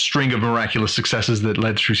 the string of miraculous successes that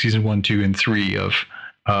led through season 1, 2, and 3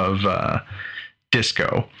 of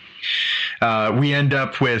Disco. We end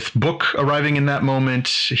up with Book arriving in that moment.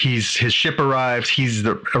 His ship arrives. He's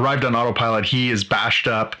arrived on autopilot. He is bashed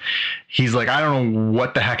up. He's like, I don't know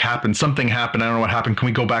what the heck happened. Something happened. I don't know what happened. Can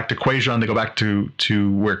we go back to Quajon? They go back to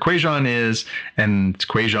where Quajon is, and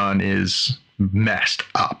Quajon is messed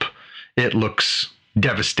up. It looks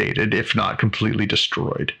devastated, if not completely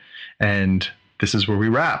destroyed. And this is where we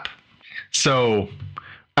wrap. So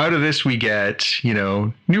out of this, we get,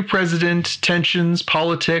 new president, tensions,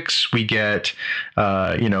 politics. We get,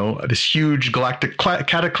 this huge galactic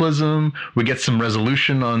cataclysm. We get some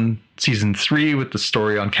resolution on season 3 with the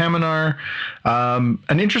story on Kaminar.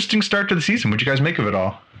 An interesting start to the season. What'd you guys make of it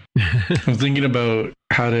all? I'm thinking about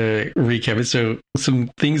how to recap it. So some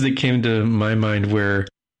things that came to my mind where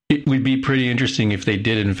it would be pretty interesting if they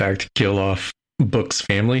did, in fact, kill off Book's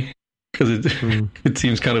family. Because it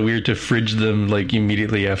seems kind of weird to fridge them like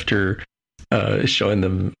immediately after showing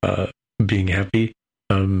them being happy.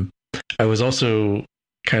 I was also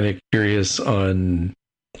kind of curious on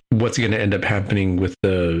what's going to end up happening with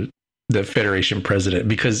the Federation president,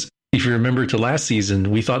 because if you remember to last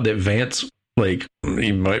season, we thought that Vance,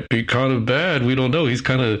 he might be kind of bad. We don't know. He's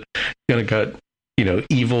kind of got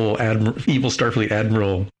evil Starfleet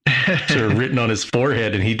admiral sort of written on his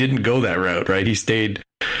forehead, and he didn't go that route, right? He stayed.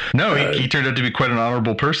 No, he turned out to be quite an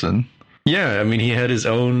honorable person. Yeah, I mean, he had his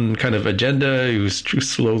own kind of agenda. He was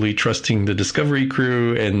slowly trusting the Discovery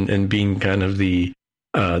crew and being kind of the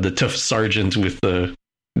tough sergeant with the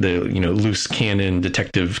loose cannon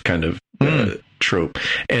detective kind of trope.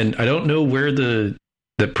 And I don't know where the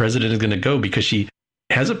president is going to go, because she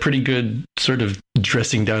has a pretty good sort of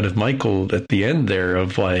dressing down of Michael at the end there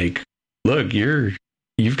of like, look,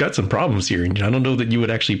 you've got some problems here, and I don't know that you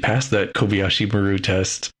would actually pass that Kobayashi Maru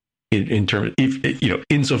test in terms, if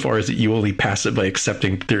insofar as that you only pass it by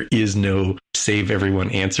accepting that there is no save everyone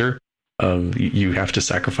answer. You have to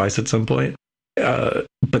sacrifice at some point.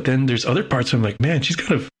 But then there's other parts where I'm like, man, she's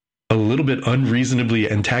kind of a little bit unreasonably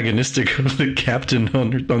antagonistic of the captain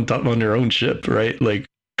on her own ship, right? Like,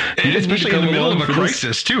 especially in the middle of a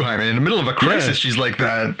crisis too, Jaime. In the middle of a crisis, she's like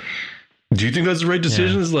that. Do you think that's the right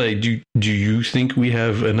decision? Yeah. Is like, do you think we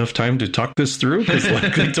have enough time to talk this through? Because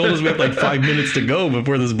they told us we have 5 minutes to go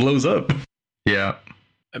before this blows up. Yeah.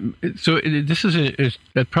 So this is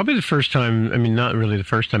probably the first time. I mean, not really the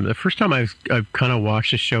first time. The first time I've kind of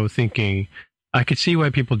watched a show thinking I could see why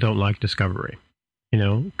people don't like Discovery.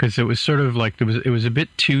 Because it was sort of like it was a bit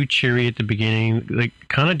too cheery at the beginning. Like,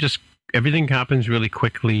 kind of just everything happens really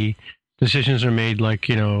quickly. Decisions are made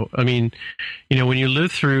when you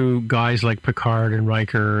live through guys like Picard and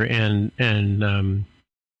Riker and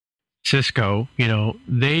Cisco,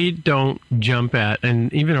 they don't jump at,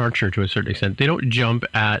 and even Archer to a certain extent, they don't jump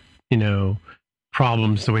at,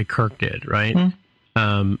 problems the way Kirk did, right?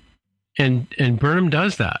 And Burnham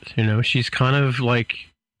does that, she's kind of like,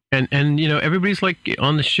 and everybody's like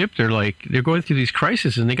on the ship, they're going through these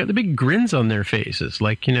crises and they got the big grins on their faces,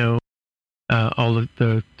 like, all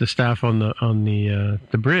the staff on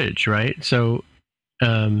the bridge, right? So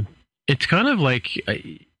it's kind of like,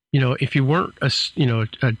 if you weren't a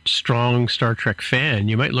strong Star Trek fan,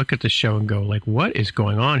 you might look at the show and go like, what is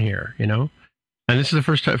going on here? And this is the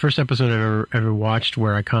first episode I've ever watched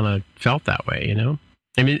where I kind of felt that way.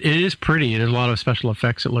 I mean, it is pretty. There's a lot of special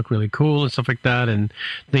effects that look really cool and stuff like that, and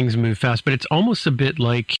things move fast. But it's almost a bit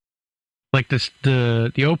like like this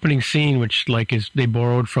the opening scene, which like is they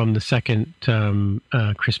borrowed from the second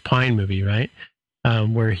Chris Pine movie, right?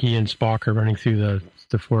 Where he and Spock are running through the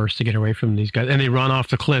forest to get away from these guys, and they run off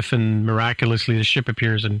the cliff, and miraculously the ship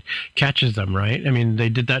appears and catches them, right? I mean, they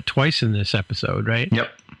did that twice in this episode, right?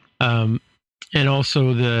 Yep. And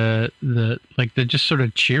also the just sort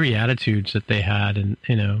of cheery attitudes that they had,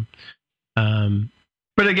 and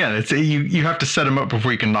but again, it's you have to set them up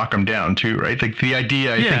before you can knock them down too, right? Like the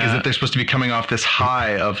idea, I think, is that they're supposed to be coming off this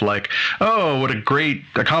high of like, oh, what a great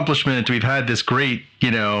accomplishment! We've had this great,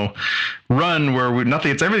 run where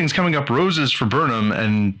everything's coming up roses for Burnham,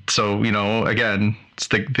 and so again, it's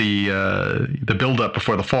the build up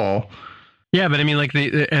before the fall. Yeah, but I mean, like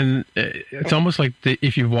it's almost like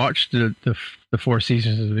if you've watched the 4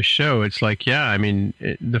 seasons of the show, it's like, yeah, I mean,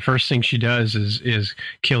 the first thing she does is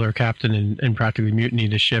kill her captain and practically mutiny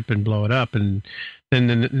the ship and blow it up, and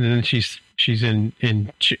then she's in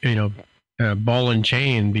ball and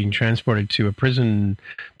chain being transported to a prison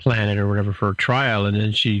planet or whatever for a trial, and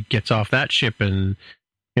then she gets off that ship, and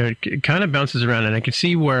it kind of bounces around, and I can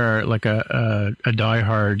see where like a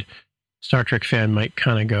diehard Star Trek fan might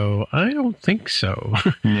kind of go, I don't think so.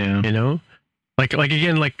 Yeah. Like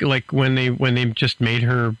again, like when they just made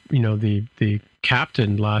her, the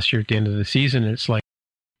captain last year at the end of the season, it's like,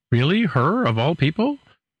 really, her of all people,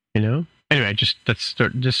 Anyway, that's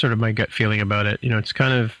sort of my gut feeling about it. It's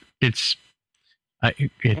kind of it's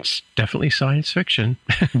definitely science fiction.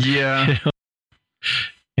 Yeah.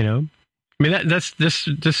 I mean that's this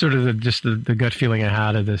sort of the gut feeling I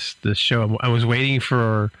had of this show. I was waiting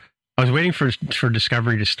for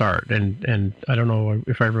Discovery to start, and I don't know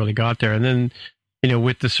if I really got there. And then,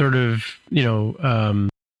 with the sort of, Quajon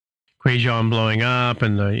blowing up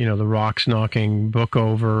and the rocks knocking Book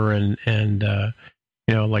over, and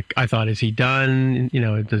like I thought, is he done?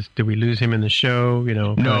 Did we lose him in the show?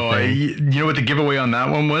 No, what the giveaway on that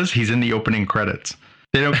one was? He's in the opening credits.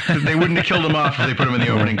 They wouldn't have killed him off if they put him in the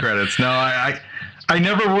opening credits. No, I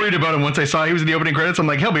never worried about him once I saw he was in the opening credits. I'm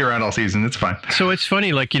like, he'll be around all season. It's fine. So it's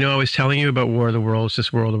funny, like, I was telling you about War of the Worlds,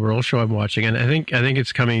 this War of the Worlds show I'm watching, and I think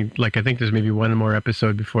it's coming, like, I think there's maybe one more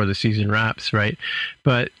episode before the season wraps, right?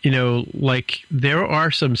 But, like, there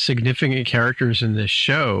are some significant characters in this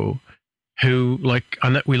show who, like,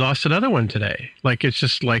 we lost another one today. Like, it's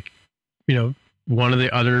just like, one of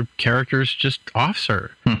the other characters just offs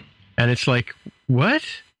her. And it's like, what?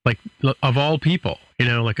 Like, of all people,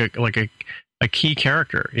 like a key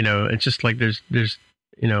character, it's just like there's it's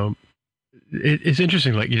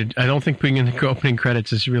interesting. Like, I don't think putting in the opening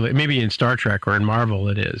credits is really, maybe in Star Trek or in Marvel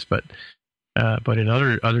it is, but in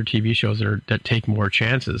other TV shows that take more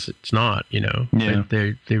chances, it's not, Yeah.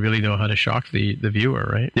 They really know how to shock the viewer,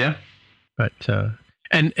 right? Yeah. But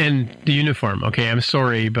and the uniform. Okay, I'm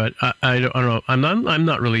sorry, but I don't know. I'm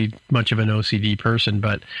not really much of an OCD person,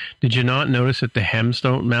 but did you not notice that the hems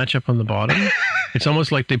don't match up on the bottom? It's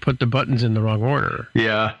almost like they put the buttons in the wrong order.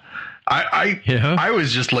 Yeah. I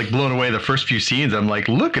was just like blown away the first few scenes. I'm like,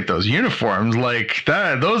 look at those uniforms. Like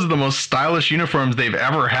those are the most stylish uniforms they've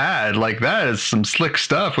ever had. Like, that is some slick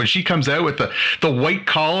stuff. When she comes out with the white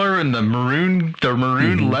collar and the maroon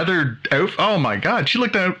leather outfit. Oh my God, she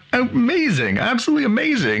looked amazing. Absolutely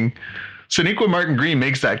amazing. Sonequa Martin Green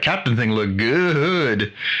makes that captain thing look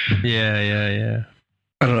good. Yeah.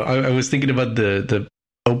 I don't know. I was thinking about the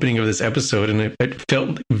opening of this episode, and it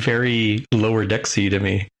felt very Lower Decksy to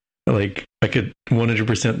me. Like, I could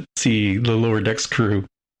 100% see the Lower Decks crew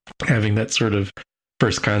having that sort of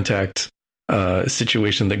first contact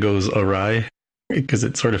situation that goes awry, because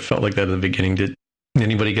it sort of felt like that at the beginning. Did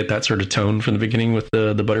anybody get that sort of tone from the beginning with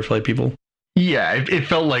the butterfly people? Yeah, it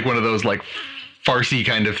felt like one of those like farcy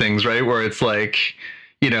kind of things, right? Where it's like,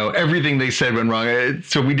 everything they said went wrong.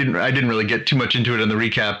 So I didn't really get too much into it in the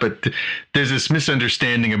recap, but there's this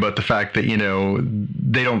misunderstanding about the fact that,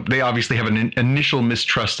 they obviously have an initial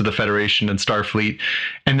mistrust of the Federation and Starfleet.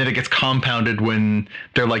 And then it gets compounded when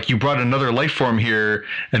they're like, you brought another life form here.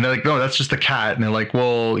 And they're like, no, that's just a cat. And they're like,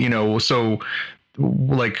 well, so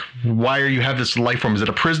like, why are you have this life form? Is it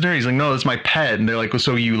a prisoner? He's like, no, that's my pet. And they're like, well,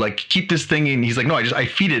 so you like keep this thing? And he's like, no, I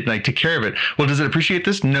feed it and I take care of it. Well, does it appreciate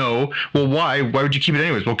this? No. Well, why would you keep it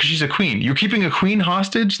anyways? Well, because she's a queen. You're keeping a queen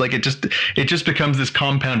hostage? Like, it just becomes this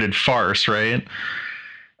compounded farce, right?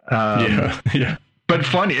 Yeah. But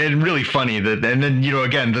funny, and really funny that, and then,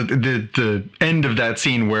 again, the end of that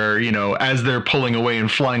scene where, as they're pulling away and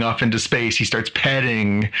flying off into space, he starts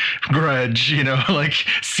petting Grudge, like,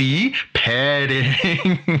 see,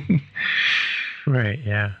 petting. Right.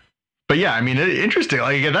 Yeah. But yeah, I mean, interesting.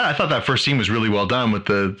 Like, I thought that first scene was really well done with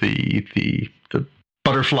the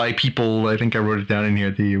butterfly people. I think I wrote it down in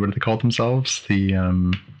here. What do they call themselves?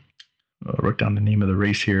 I wrote down the name of the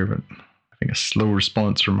race here, but I think a slow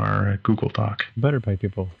response from our Google Doc. Butterfly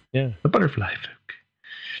people. Yeah. The butterfly folk.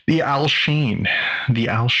 The Alshane.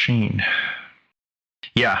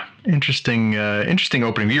 Yeah, interesting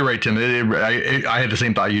opening. You're right, Tim. I had the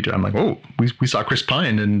same thought you did. I'm like, oh, we saw Chris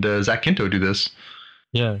Pine and Zach Quinto do this.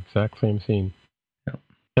 Yeah, exact same scene. Yeah.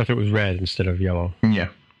 Except it was red instead of yellow.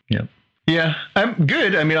 Yeah, I'm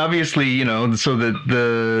good. I mean, obviously, so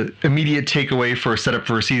the immediate takeaway for a setup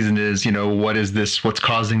for a season is, what's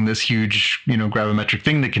causing this huge, gravimetric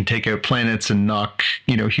thing that can take out planets and knock,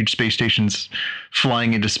 huge space stations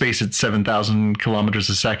flying into space at 7,000 kilometers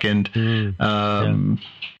a second.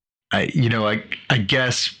 I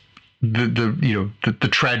guess the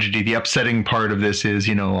tragedy, the upsetting part of this is,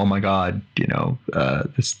 oh my God,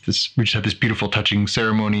 this we just had this beautiful touching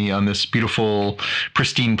ceremony on this beautiful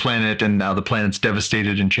pristine planet, and now the planet's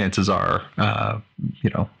devastated, and chances are,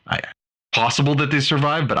 possible that they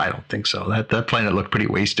survive, but I don't think so. That planet looked pretty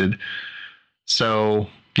wasted. So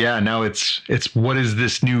yeah, now it's what is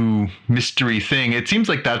this new mystery thing? It seems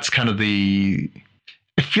like that's kind of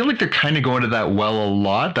I feel like they're kind of going to that well a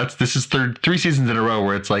lot. This is 3 seasons in a row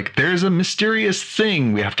where it's like, there's a mysterious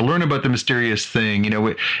thing. We have to learn about the mysterious thing.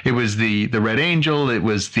 It was the Red Angel. It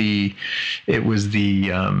was the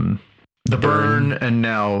burn, and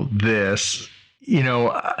now this.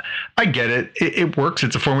 I get it. It works.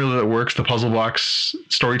 It's a formula that works. The puzzle box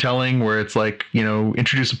storytelling, where it's like,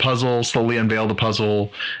 introduce a puzzle, slowly unveil the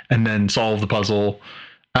puzzle, and then solve the puzzle.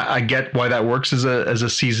 I get why that works as a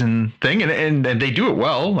season thing, and they do it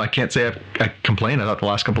well. I can't say I complain. I thought the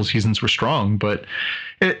last couple of seasons were strong, but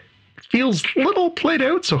it feels a little played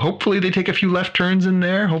out. So hopefully they take a few left turns in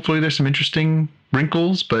there. Hopefully there's some interesting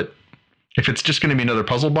wrinkles. But if it's just going to be another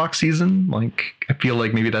puzzle box season, I feel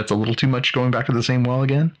like maybe that's a little too much, going back to the same well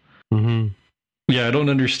again. Mm-hmm. Yeah, I don't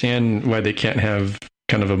understand why they can't have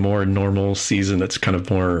kind of a more normal season that's kind of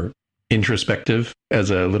more introspective,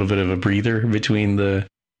 as a little bit of a breather between the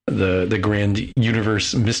grand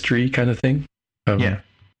universe mystery kind of thing.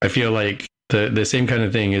 I feel like the same kind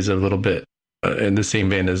of thing is a little bit in the same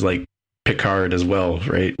vein as like Picard as well,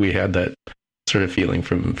 right? We had that sort of feeling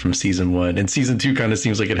from season 1, and season 2 kind of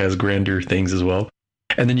seems like it has grander things as well.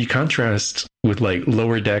 And then you contrast with like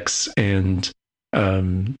Lower Decks and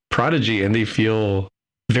Prodigy, and they feel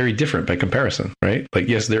very different by comparison, right? Like,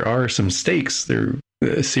 yes, there are some stakes, they're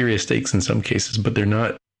serious stakes in some cases, but they're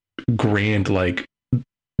not grand, like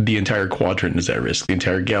the entire quadrant is at risk, the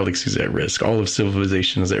entire galaxy is at risk, all of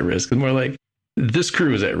civilization is at risk. It's more like this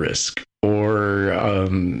crew is at risk, or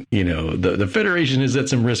the Federation is at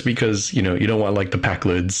some risk because you don't want like the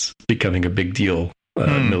Packlids becoming a big deal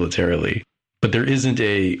militarily. But there isn't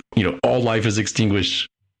a all life is extinguished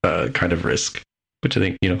kind of risk, which I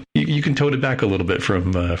think you can tote it back a little bit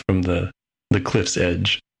from the cliff's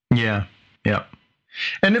edge. Yeah,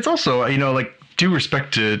 and it's also like, due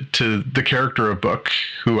respect to the character of Book,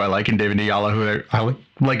 who I like, and David Ayala, who I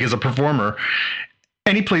like as a performer,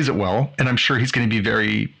 and he plays it well, and I'm sure he's going to be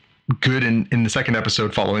very good in the second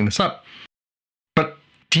episode following this up. But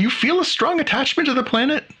do you feel a strong attachment to the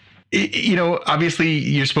planet? Obviously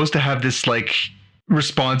you're supposed to have this like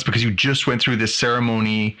response because you just went through this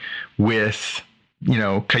ceremony with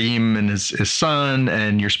Kaim and his son,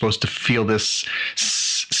 and you're supposed to feel this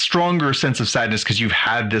stronger sense of sadness because you've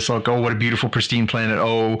had this like, oh, what a beautiful pristine planet.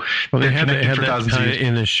 Oh, well, they had that kind of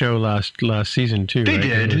in the show last season too. They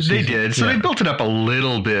right? did. So they built it up a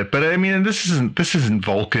little bit, but I mean, this isn't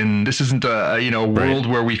Vulcan. This isn't a world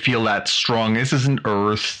where we feel that strong. This isn't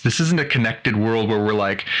Earth. This isn't a connected world where we're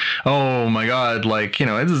like, oh my God, like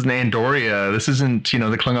this is Andoria. This isn't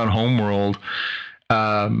the Klingon homeworld.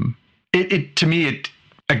 It to me,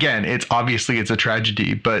 it's obviously it's a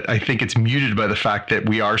tragedy, but I think it's muted by the fact that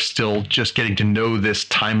we are still just getting to know this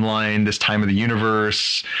timeline, this time of the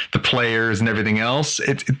universe, the players and everything else.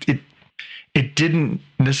 It didn't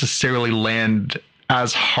necessarily land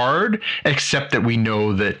as hard, except that we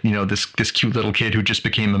know that, this cute little kid who just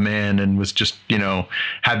became a man and was just,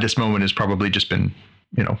 had this moment has probably just been,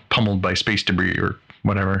 pummeled by space debris or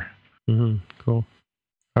whatever. Mm-hmm. Cool.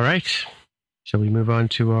 All right. Shall we move on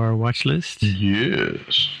to our watch list?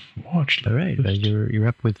 Yes. Watch list. All right. You're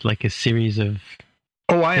up with like a series of...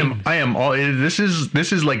 Oh, I am all... This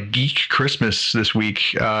is like geek Christmas this week.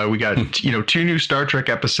 We got, 2 new Star Trek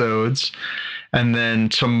episodes. And then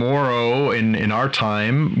tomorrow in our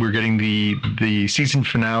time, we're getting the season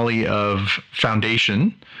finale of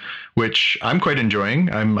Foundation, which I'm quite enjoying.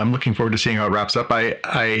 I'm looking forward to seeing how it wraps up.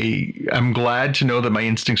 I'm glad to know that my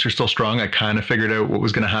instincts are still strong. I kind of figured out what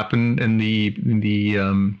was going to happen in the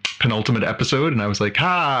penultimate episode, and I was like,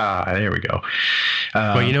 there we go.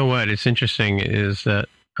 Well, you know what? It's interesting is that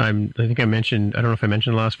I think I mentioned, I don't know if I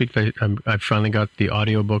mentioned last week, that I finally got the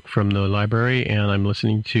audiobook from the library, and I'm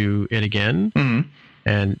listening to it again. Mm-hmm.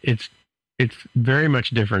 And it's very much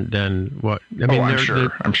different than what I mean.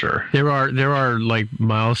 I'm sure. There are like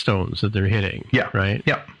milestones that they're hitting. Yeah. Right.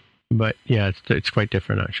 Yeah. But yeah, it's quite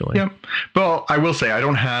different actually. Yeah. Well, I will say I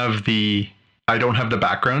don't have the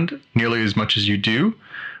background nearly as much as you do.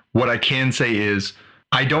 What I can say is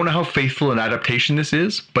I don't know how faithful an adaptation this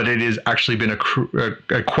is, but it has actually been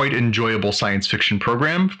a quite enjoyable science fiction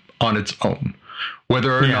program on its own.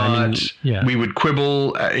 Whether or not we would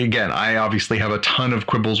quibble, again, I obviously have a ton of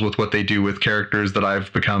quibbles with what they do with characters that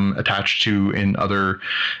I've become attached to in other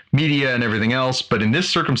media and everything else. But in this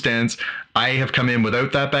circumstance, I have come in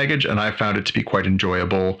without that baggage, and I found it to be quite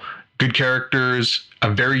enjoyable. Good characters, a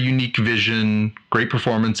very unique vision, great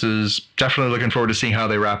performances. Definitely looking forward to seeing how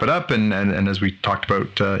they wrap it up. And as we talked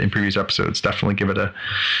about in previous episodes, definitely give it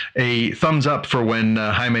a thumbs up for when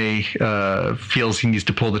Jaime feels he needs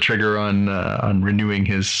to pull the trigger on renewing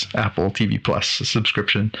his Apple TV Plus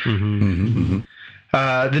subscription. Mm-hmm. Mm-hmm.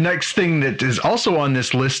 The next thing that is also on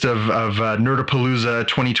this list of Nerdapalooza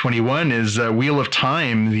 2021 is Wheel of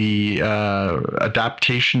Time, the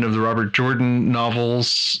adaptation of the Robert Jordan novels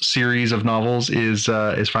series of novels is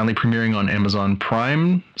finally premiering on Amazon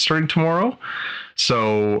Prime starting tomorrow.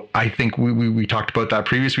 So I think we talked about that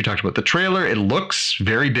previously. We talked about the trailer. It looks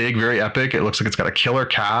very big, very epic. It looks like it's got a killer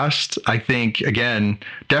cast. I think, again,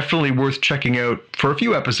 definitely worth checking out for a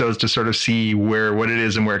few episodes to sort of see what it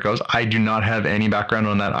is and where it goes. I do not have any background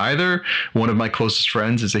on that either. One of my closest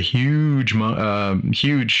friends is a huge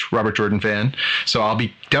Robert Jordan fan. So I'll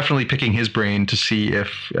be definitely picking his brain to see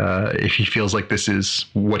if he feels like this is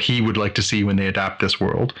what he would like to see when they adapt this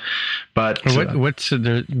world. But there's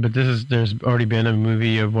already been a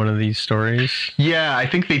movie of one of these stories. Yeah, I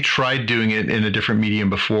think they tried doing it in a different medium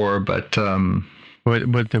before, but what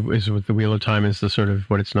is with the Wheel of Time is the sort of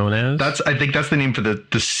what it's known as. I think that's the name for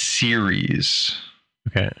the series.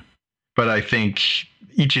 Okay, but I think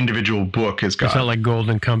each individual book has got. It's not like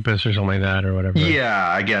Golden Compass or something like that or whatever.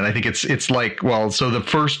 Yeah, again, I think it's like, so the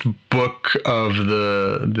first book of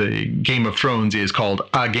the Game of Thrones is called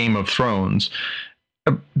A Game of Thrones.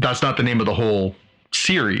 That's not the name of the whole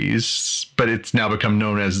series, but it's now become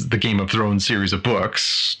known as the Game of Thrones series of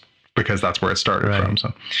books because that's where it started from.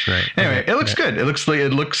 So anyway, it looks good. It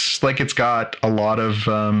looks like it's got a lot of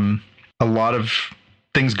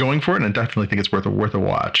things going for it, and I definitely think it's worth a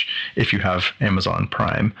watch if you have Amazon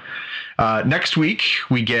Prime. Next week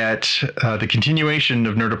we get the continuation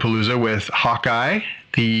of Nerdapalooza with Hawkeye,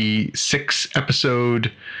 the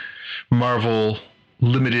 6-episode Marvel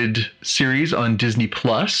limited series on Disney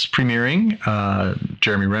Plus premiering.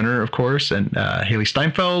 Jeremy Renner, of course, and Haley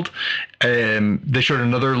Steinfeld. They showed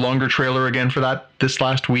another longer trailer again for that this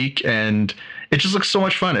last week, and it just looks so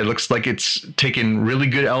much fun. It looks like it's taken really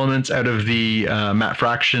good elements out of the Matt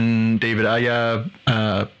Fraction, David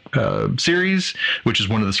Aja series, which is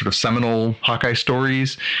one of the sort of seminal Hawkeye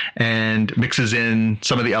stories, and mixes in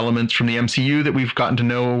some of the elements from the MCU that we've gotten to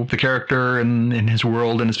know the character and his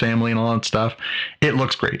world and his family and all that stuff. It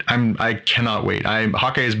looks great. I cannot wait.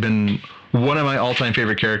 Hawkeye has been one of my all-time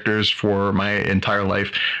favorite characters for my entire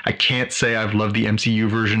life. I can't say I've loved the MCU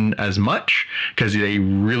version as much because they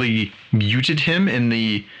really muted him in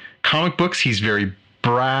the comic books. He's very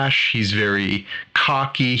brash, he's very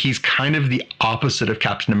cocky, he's kind of the opposite of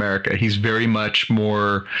Captain America. He's very much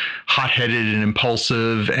more hot-headed and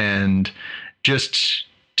impulsive and just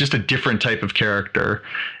a different type of character.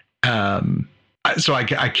 So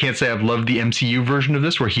I can't say I've loved the MCU version of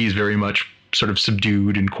this, where he's very much sort of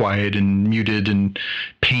subdued and quiet and muted and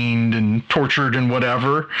pained and tortured and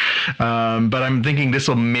whatever. But I'm thinking this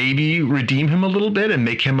will maybe redeem him a little bit and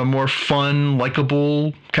make him a more fun,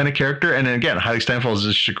 likable kind of character. And again, Hailey Steinfeld is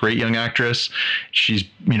just a great young actress. She's,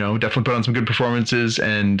 definitely put on some good performances,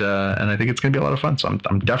 and I think it's going to be a lot of fun. So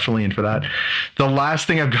I'm definitely in for that. The last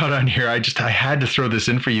thing I've got on here, I had to throw this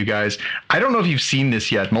in for you guys. I don't know if you've seen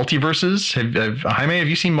this yet. Multiverses. Jaime, have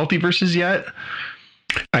you seen Multiverses yet?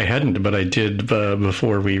 I hadn't, but I did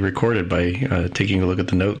before we recorded by taking a look at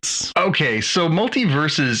the notes. Okay, so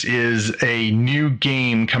Multiverses is a new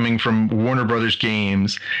game coming from Warner Brothers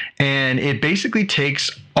Games, and it basically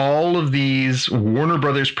takes all of these Warner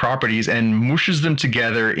Brothers properties and mushes them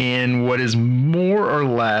together in what is more or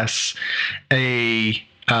less a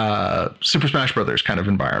Super Smash Brothers kind of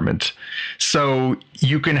environment. So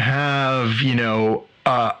you can have,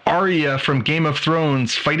 Arya from Game of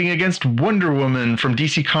Thrones fighting against Wonder Woman from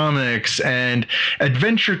DC Comics, and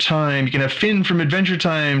Adventure Time. You can have Finn from Adventure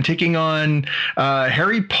Time taking on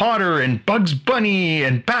Harry Potter and Bugs Bunny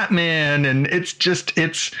and Batman, and it's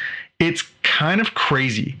kind of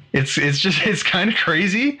crazy. It's kind of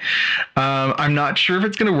crazy. I'm not sure if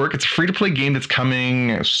it's going to work. It's a free to play game that's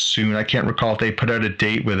coming soon. I can't recall if they put out a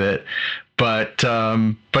date with it, but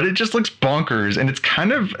it just looks bonkers, and it's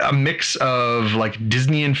kind of a mix of like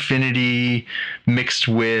Disney Infinity mixed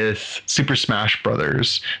with Super Smash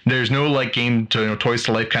Brothers. There's no like game to Toys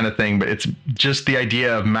to Life kind of thing, but it's just the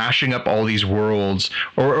idea of mashing up all these worlds,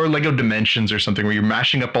 or Lego Dimensions or something, where you're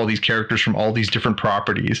mashing up all these characters from all these different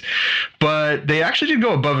properties. But they actually did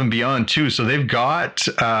go above and beyond too. So they've got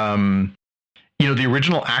the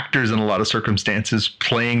original actors in a lot of circumstances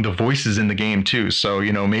playing the voices in the game too. So,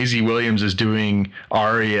 Maisie Williams is doing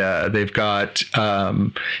Arya. They've got,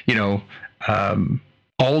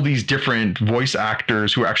 all these different voice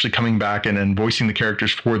actors who are actually coming back and voicing the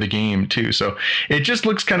characters for the game too. So it just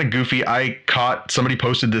looks kind of goofy. Somebody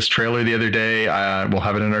posted this trailer the other day. We'll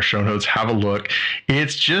have it in our show notes. Have a look.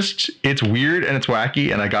 It's weird and it's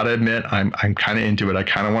wacky. And I got to admit, I'm kind of into it. I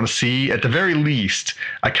kind of want to see, at the very least,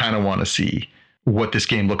 what this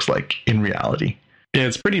game looks like in reality. Yeah,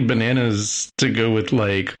 it's pretty bananas to go with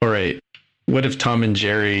like, all right, what if Tom and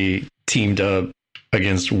Jerry teamed up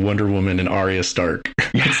against Wonder Woman and Arya Stark?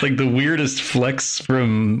 It's like the weirdest flex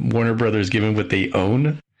from Warner Brothers given what they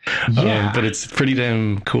own. Yeah. But it's pretty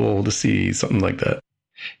damn cool to see something like that.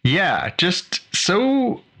 Yeah, just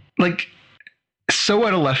so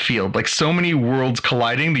out of left field, like so many worlds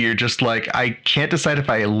colliding that you're just like, I can't decide if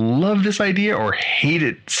I love this idea or hate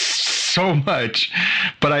it so much,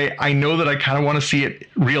 but I know that I kind of want to see it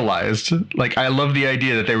realized. Like, I love the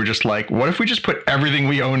idea that they were just like, what if we just put everything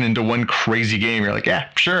we own into one crazy game? You're like, yeah,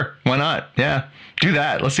 sure, why not? Yeah, do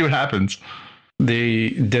that. Let's see what happens. They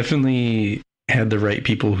definitely had the right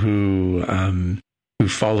people who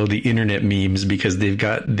follow the internet memes, because they've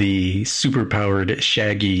got the superpowered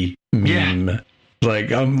Shaggy meme. Yeah.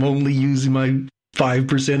 Like, I'm only using my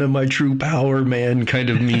 5% of my true power, man,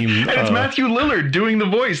 kind of meme. And it's Matthew Lillard doing the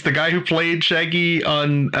voice, the guy who played Shaggy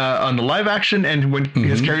on the live action, and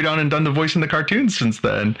has carried on and done the voice in the cartoons since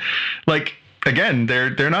then. Like, again,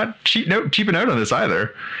 they're not cheaping out on this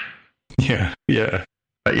either. Yeah.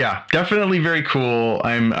 But yeah, definitely very cool.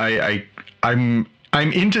 I'm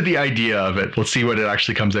into the idea of it. Let's see what it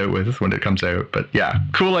actually comes out with when it comes out. But yeah,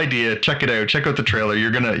 cool idea. Check it out. Check out the trailer.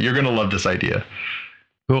 You're gonna love this idea.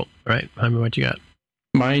 Cool. All right. Jaime, what you got?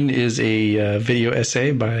 Mine is a video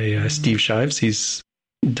essay by Steve Shives. He's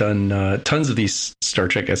done tons of these Star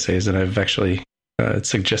Trek essays, and I've actually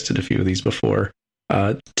suggested a few of these before.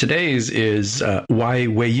 Today's is why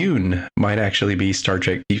Weyoun might actually be Star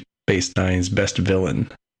Trek Deep Space Nine's best villain.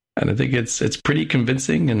 And I think it's pretty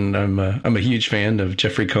convincing, and I'm a huge fan of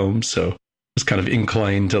Jeffrey Combs, so I was kind of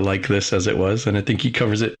inclined to like this as it was, and I think he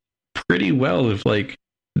covers it pretty well with like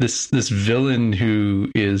this villain who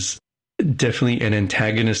is definitely an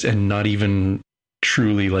antagonist and not even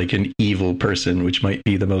truly like an evil person, which might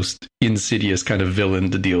be the most insidious kind of villain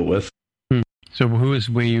to deal with. So who is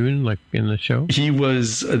Weyoun, like, in the show? He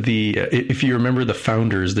was if you remember, the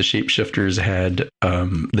founders, the shapeshifters, had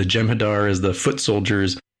the Jem'Hadar as the foot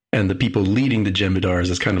soldiers, and the people leading the Jem'Hadars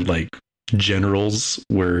as kind of like generals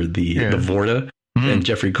were the Vorta, and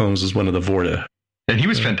Jeffrey Combs was one of the Vorta. And he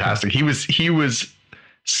was fantastic. He was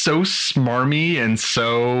so smarmy and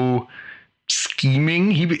so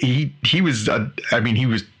scheming. He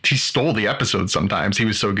stole the episode sometimes. He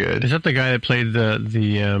was so good. Is that the guy that played the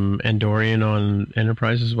Andorian on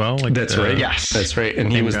Enterprise as well? Like, that's right. Yes, that's right.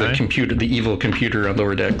 And he was the evil computer on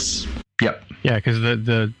Lower Decks. Yep. Yeah, because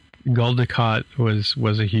the Gul Dukat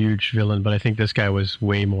was a huge villain, but I think this guy was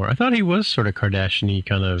way more. I thought he was sort of Kardashian-y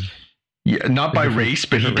kind of. Yeah, not by race,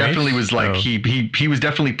 but he definitely was like he was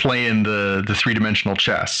definitely playing the 3-dimensional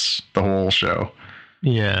chess the whole show.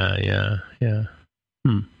 Yeah.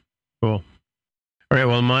 Cool. All right.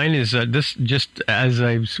 Well, mine is this. Just as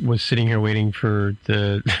I was sitting here waiting for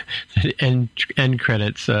the end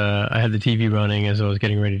credits, I had the TV running as I was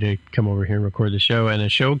getting ready to come over here and record the show, and a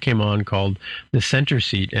show came on called The Center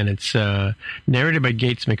Seat, and it's narrated by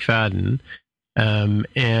Gates McFadden.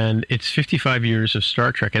 And it's 55 years of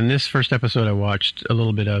Star Trek. And this first episode I watched a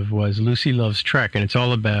little bit of was Lucy Loves Trek. And it's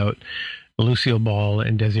all about Lucille Ball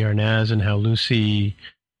and Desi Arnaz, and how Lucy,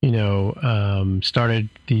 started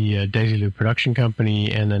the Desilu production company.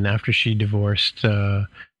 And then after she divorced Desi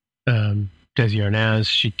Arnaz,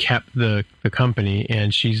 she kept the company,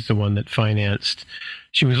 and she's the one that financed.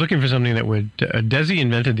 She was looking for something that would, Desi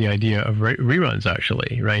invented the idea of reruns,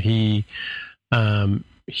 actually, right? He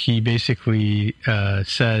basically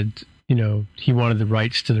said, he wanted the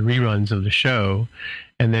rights to the reruns of the show.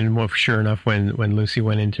 And then, well, sure enough, when Lucy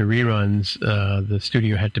went into reruns, the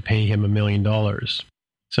studio had to pay him $1 million.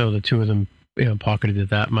 So the two of them pocketed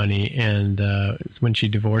that money, and when she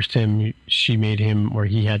divorced him, she made him, or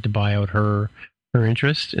he had to buy out her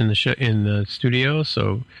interest in the studio.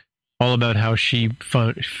 So all about how she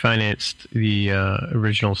financed the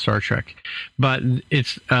original Star Trek. But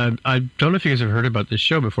it's I don't know if you guys have heard about this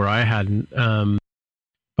show before. I hadn't.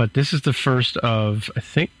 But this is the first of, I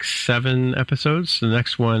think, 7 episodes. The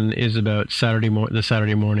next one is about the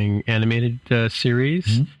Saturday morning animated series.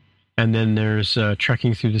 Mm-hmm. And then there's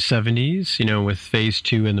Trekking Through the 70s, with Phase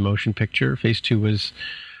 2 and the motion picture. Phase 2 was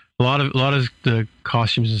a lot of the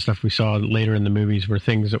costumes and stuff we saw later in the movies were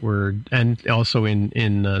things that were, and also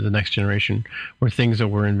in The Next Generation, were things that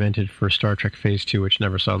were invented for Star Trek Phase 2, which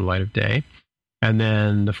never saw the light of day. And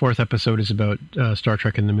then the 4th episode is about Star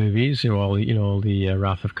Trek in the movies, all the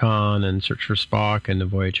Wrath of Khan and Search for Spock and The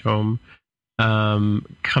Voyage Home.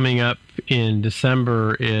 Coming up in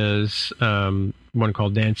December is one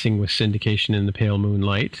called Dancing with Syndication in the Pale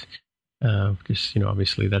Moonlight. Just,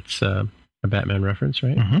 obviously that's a Batman reference,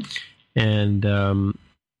 right? Mm-hmm. And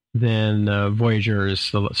then Voyager is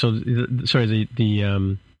the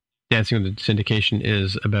Dancing with the Syndication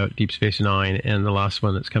is about Deep Space Nine, and the last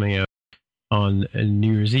one that's coming out on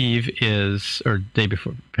New Year's Eve or day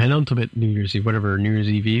before, penultimate New Year's Eve, whatever, New Year's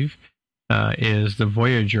Eve, is the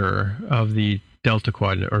Voyager of the Delta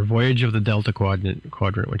Quadrant, or Voyage of the Delta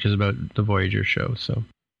Quadrant, which is about the Voyager show. So,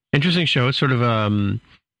 interesting show. It's sort of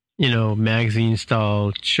magazine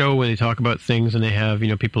style show where they talk about things, and they have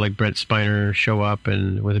people like Brent Spiner show up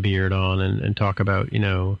and with a beard on and talk about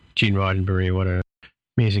Gene Roddenberry, what an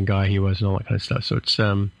amazing guy he was, and all that kind of stuff. So it's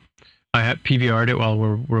I have PVR'd it while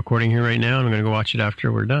we're recording here right now, and I'm going to go watch it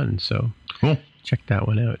after we're done. So cool. Check that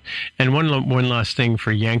one out. And one last thing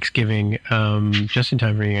for Yanksgiving, just in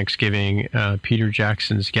time for Yanksgiving, Peter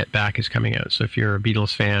Jackson's Get Back is coming out. So if you're a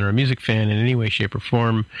Beatles fan or a music fan in any way, shape, or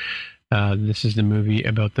form, this is the movie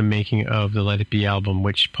about the making of the Let It Be album,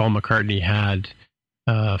 which Paul McCartney had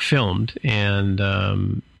filmed,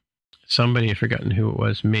 and somebody, I've forgotten who it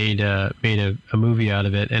was, made a movie out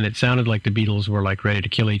of it, and it sounded like the Beatles were like ready to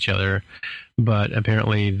kill each other, but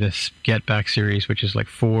apparently this Get Back series, which is like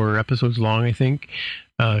 4 episodes long, I think,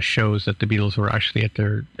 shows that the Beatles were actually at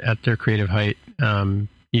their creative height,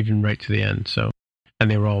 even right to the end. So,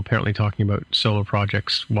 and they were all apparently talking about solo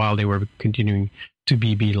projects while they were continuing to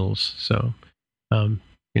be Beatles. So,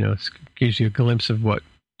 it gives you a glimpse of what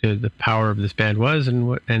the power of this band was,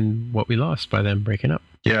 and what we lost by them breaking up.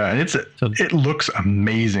 Yeah, and it looks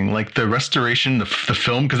amazing. Like the restoration, the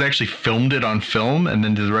film, because they actually filmed it on film and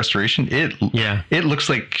then did the restoration. It looks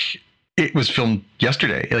like it was filmed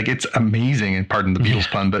yesterday. Like, it's amazing. And pardon the Beatles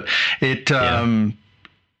pun, but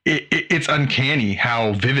it's uncanny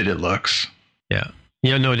how vivid it looks. Yeah,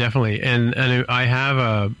 no, definitely. And I have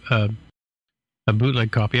a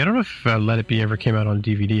bootleg copy. I don't know if Let It Be ever came out on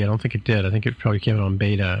DVD. I don't think it did. I think it probably came out on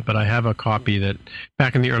beta. But I have a copy that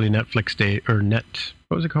back in the early Netflix day, or what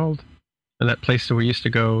was it called? And that place that we used to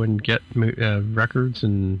go and get records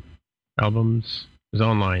and albums. It was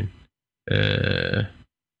online. That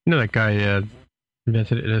guy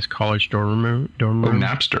invented it in his college dorm room. Oh,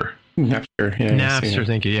 Napster. Napster, yeah. Napster,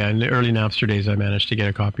 thank you. Yeah, in the early Napster days, I managed to get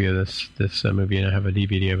a copy of this movie, and I have a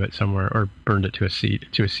DVD of it somewhere, or burned it to a CD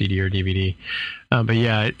or DVD. But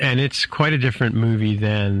yeah, and it's quite a different movie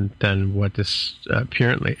than what this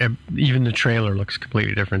apparently. Even the trailer looks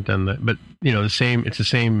completely different but it's the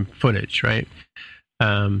same footage, right?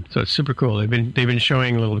 So it's super cool. They've been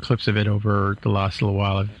showing little clips of it over the last little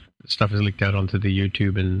while. Stuff is leaked out onto the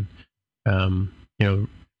YouTube, and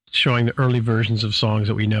showing the early versions of songs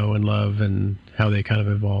that we know and love, and how they kind of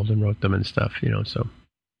evolved and wrote them and stuff, so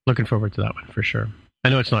looking forward to that one for sure. I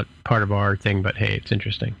know it's not part of our thing, but hey, it's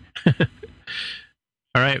interesting.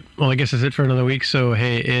 All right. Well, I guess that's it for another week. So,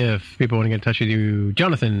 hey, if people want to get in touch with you,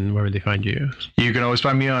 Jonathan, where would they find you? You can always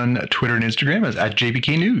find me on Twitter and Instagram as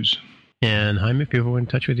 @JBK News. And Jaime, if people want in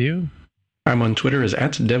touch with you? I'm on Twitter as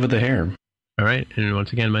 @DevOfTheHair. All right. And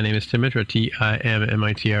once again, my name is Tim Mitra,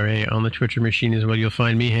 TIMMITRA. On the Twitter machine is where you'll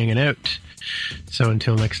find me hanging out. So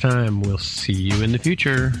until next time, we'll see you in the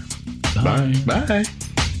future. Bye. Bye.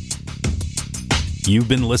 You've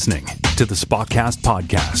been listening to the Spockcast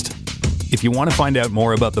podcast. If you want to find out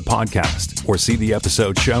more about the podcast or see the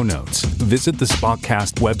episode show notes, visit the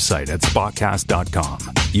Spockcast website at spockcast.com.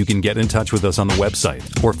 You can get in touch with us on the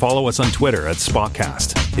website or follow us on Twitter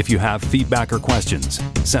 @Spockcast. If you have feedback or questions,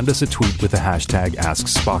 send us a tweet with the hashtag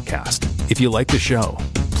AskSpockcast. If you like the show,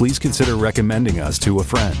 please consider recommending us to a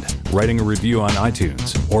friend, writing a review on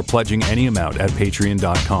iTunes, or pledging any amount at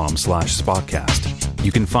patreon.com/Spockcast.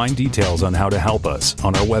 You can find details on how to help us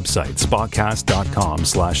on our website,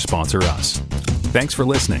 spockcast.com/sponsor us. Thanks for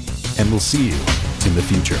listening, and we'll see you in the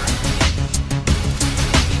future.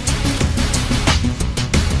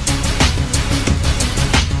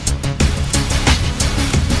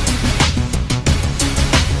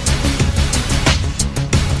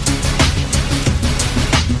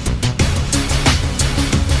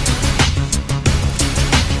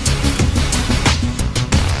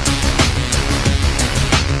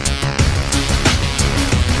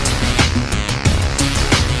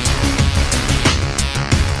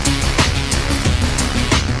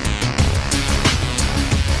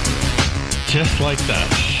 just like that.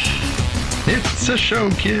 It's a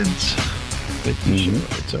show, kids.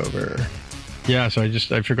 It's over. Yeah, so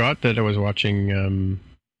I forgot that I was watching.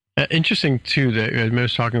 Interesting too that I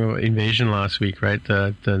was talking about Invasion last week, right?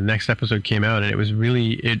 The next episode came out, and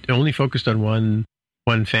it only focused on one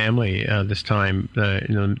family this time.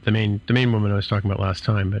 The main woman I was talking about last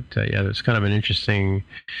time, but yeah, there's kind of an interesting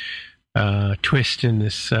twist in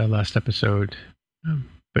this last episode.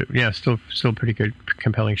 But yeah, still pretty good,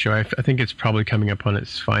 compelling show. I think it's probably coming up on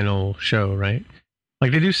its final show, right?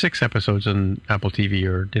 Like they do 6 episodes on Apple TV,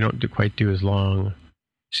 or they don't quite do as long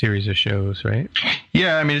series of shows, right?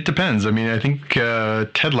 Yeah, I mean, it depends. I mean, I think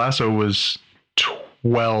Ted Lasso was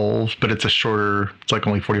 12, but it's it's like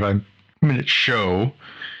only 45-minute show.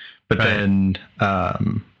 But then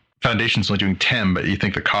Foundation's only doing 10, but you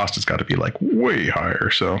think the cost has got to be like way higher.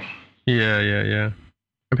 So yeah.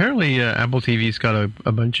 Apparently, Apple TV's got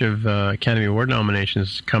a bunch of Academy Award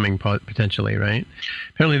nominations coming potentially, right?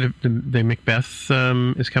 Apparently, the Macbeth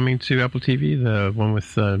is coming to Apple TV, the one with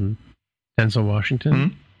Denzel Washington.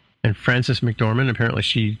 Mm-hmm. And Frances McDormand, apparently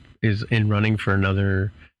she is in running for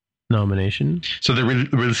another nomination. So they're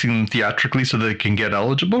releasing them theatrically so they can get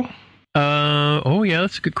eligible? Oh, yeah,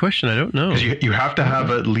 that's a good question. I don't know. Because you have to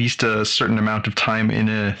have at least a certain amount of time in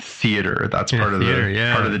a theater. That's part of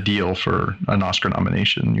the deal for an Oscar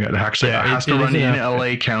nomination. It has to run in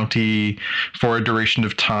LA County for a duration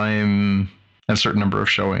of time and a certain number of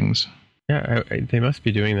showings. Yeah, they must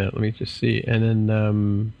be doing that. Let me just see. And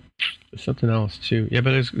then something else too. Yeah,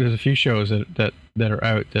 but there's a few shows that are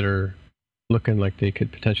out that are looking like they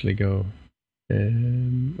could potentially go.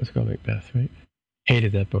 What's it called? Macbeth, right?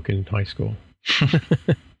 Hated that book in high school. This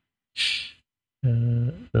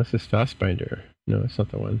is Fassbinder. No, it's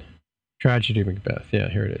not the one. Tragedy Macbeth. Yeah,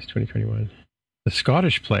 here it is, 2021. The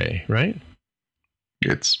Scottish play, right?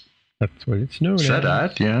 That's what it's known set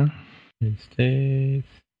as. At, yeah. In States.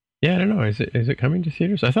 Yeah, I don't know. Is it coming to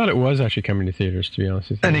theaters? I thought it was actually coming to theaters, to be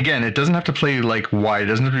honest with you. And again, it doesn't have to play like wide. It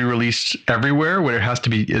doesn't have to be released everywhere. What it has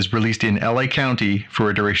to be is released in LA County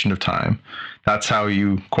for a duration of time. That's how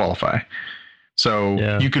you qualify.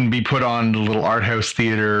 So you can be put on a little art house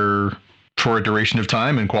theater for a duration of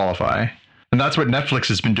time and qualify. And that's what Netflix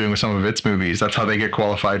has been doing with some of its movies. That's how they get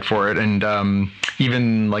qualified for it. And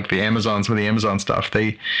even like some of the Amazon stuff,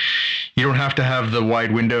 you don't have to have the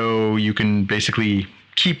wide window. You can basically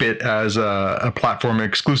keep it as a platform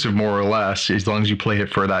exclusive, more or less, as long as you play it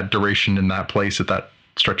for that duration in that place at that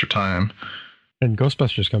stretch of time. And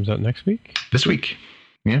Ghostbusters comes out next week? This week,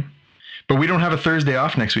 yeah. But we don't have a Thursday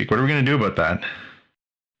off next week. What are we going to do about that?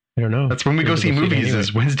 I don't know. That's when we go see movies anyway.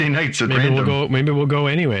 Is Wednesday nights at random. Maybe we'll go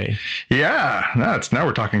anyway. Yeah, now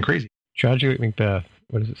we're talking crazy. Tragedy Macbeth.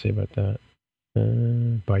 What does it say about that?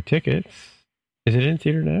 Buy tickets. Is it in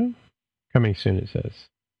theater now? Coming soon, it says.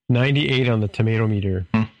 98 on the tomato meter.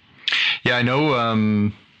 Yeah, I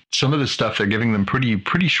know some of the stuff, they're giving them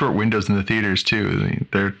pretty short windows in the theaters too.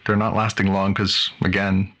 They're not lasting long because,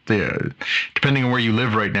 again, depending on where you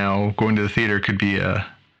live right now, going to the theater could be a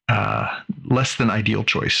less than ideal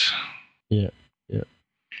choice. Yeah.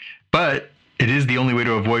 But it is the only way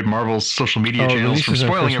to avoid Marvel's social media channels from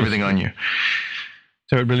spoiling everything on you.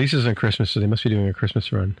 So it releases on Christmas, so they must be doing a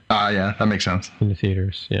Christmas run. Yeah, that makes sense. In the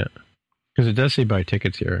theaters, yeah. Because it does say buy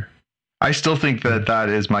tickets here. I still think that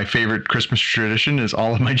is my favorite Christmas tradition, is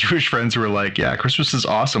all of my Jewish friends who are like, yeah, Christmas is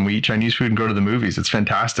awesome. We eat Chinese food and go to the movies. It's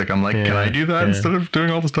fantastic. I'm like, can I do that instead of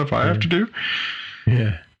doing all the stuff I have to do?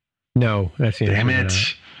 Yeah. No, that's the Damn it.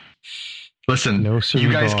 Listen,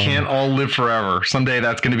 you guys can't all live forever. Someday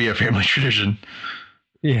that's going to be a family tradition.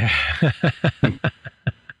 Yeah.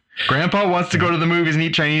 Grandpa wants to go to the movies and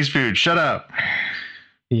eat Chinese food. Shut up.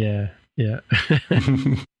 Yeah.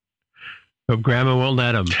 But Grandma won't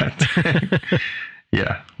let him.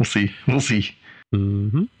 Yeah, we'll see.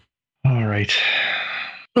 Mm-hmm. All right.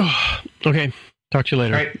 Okay. Talk to you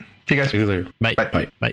later. All right. See you guys. See you later. Bye. Bye. Bye.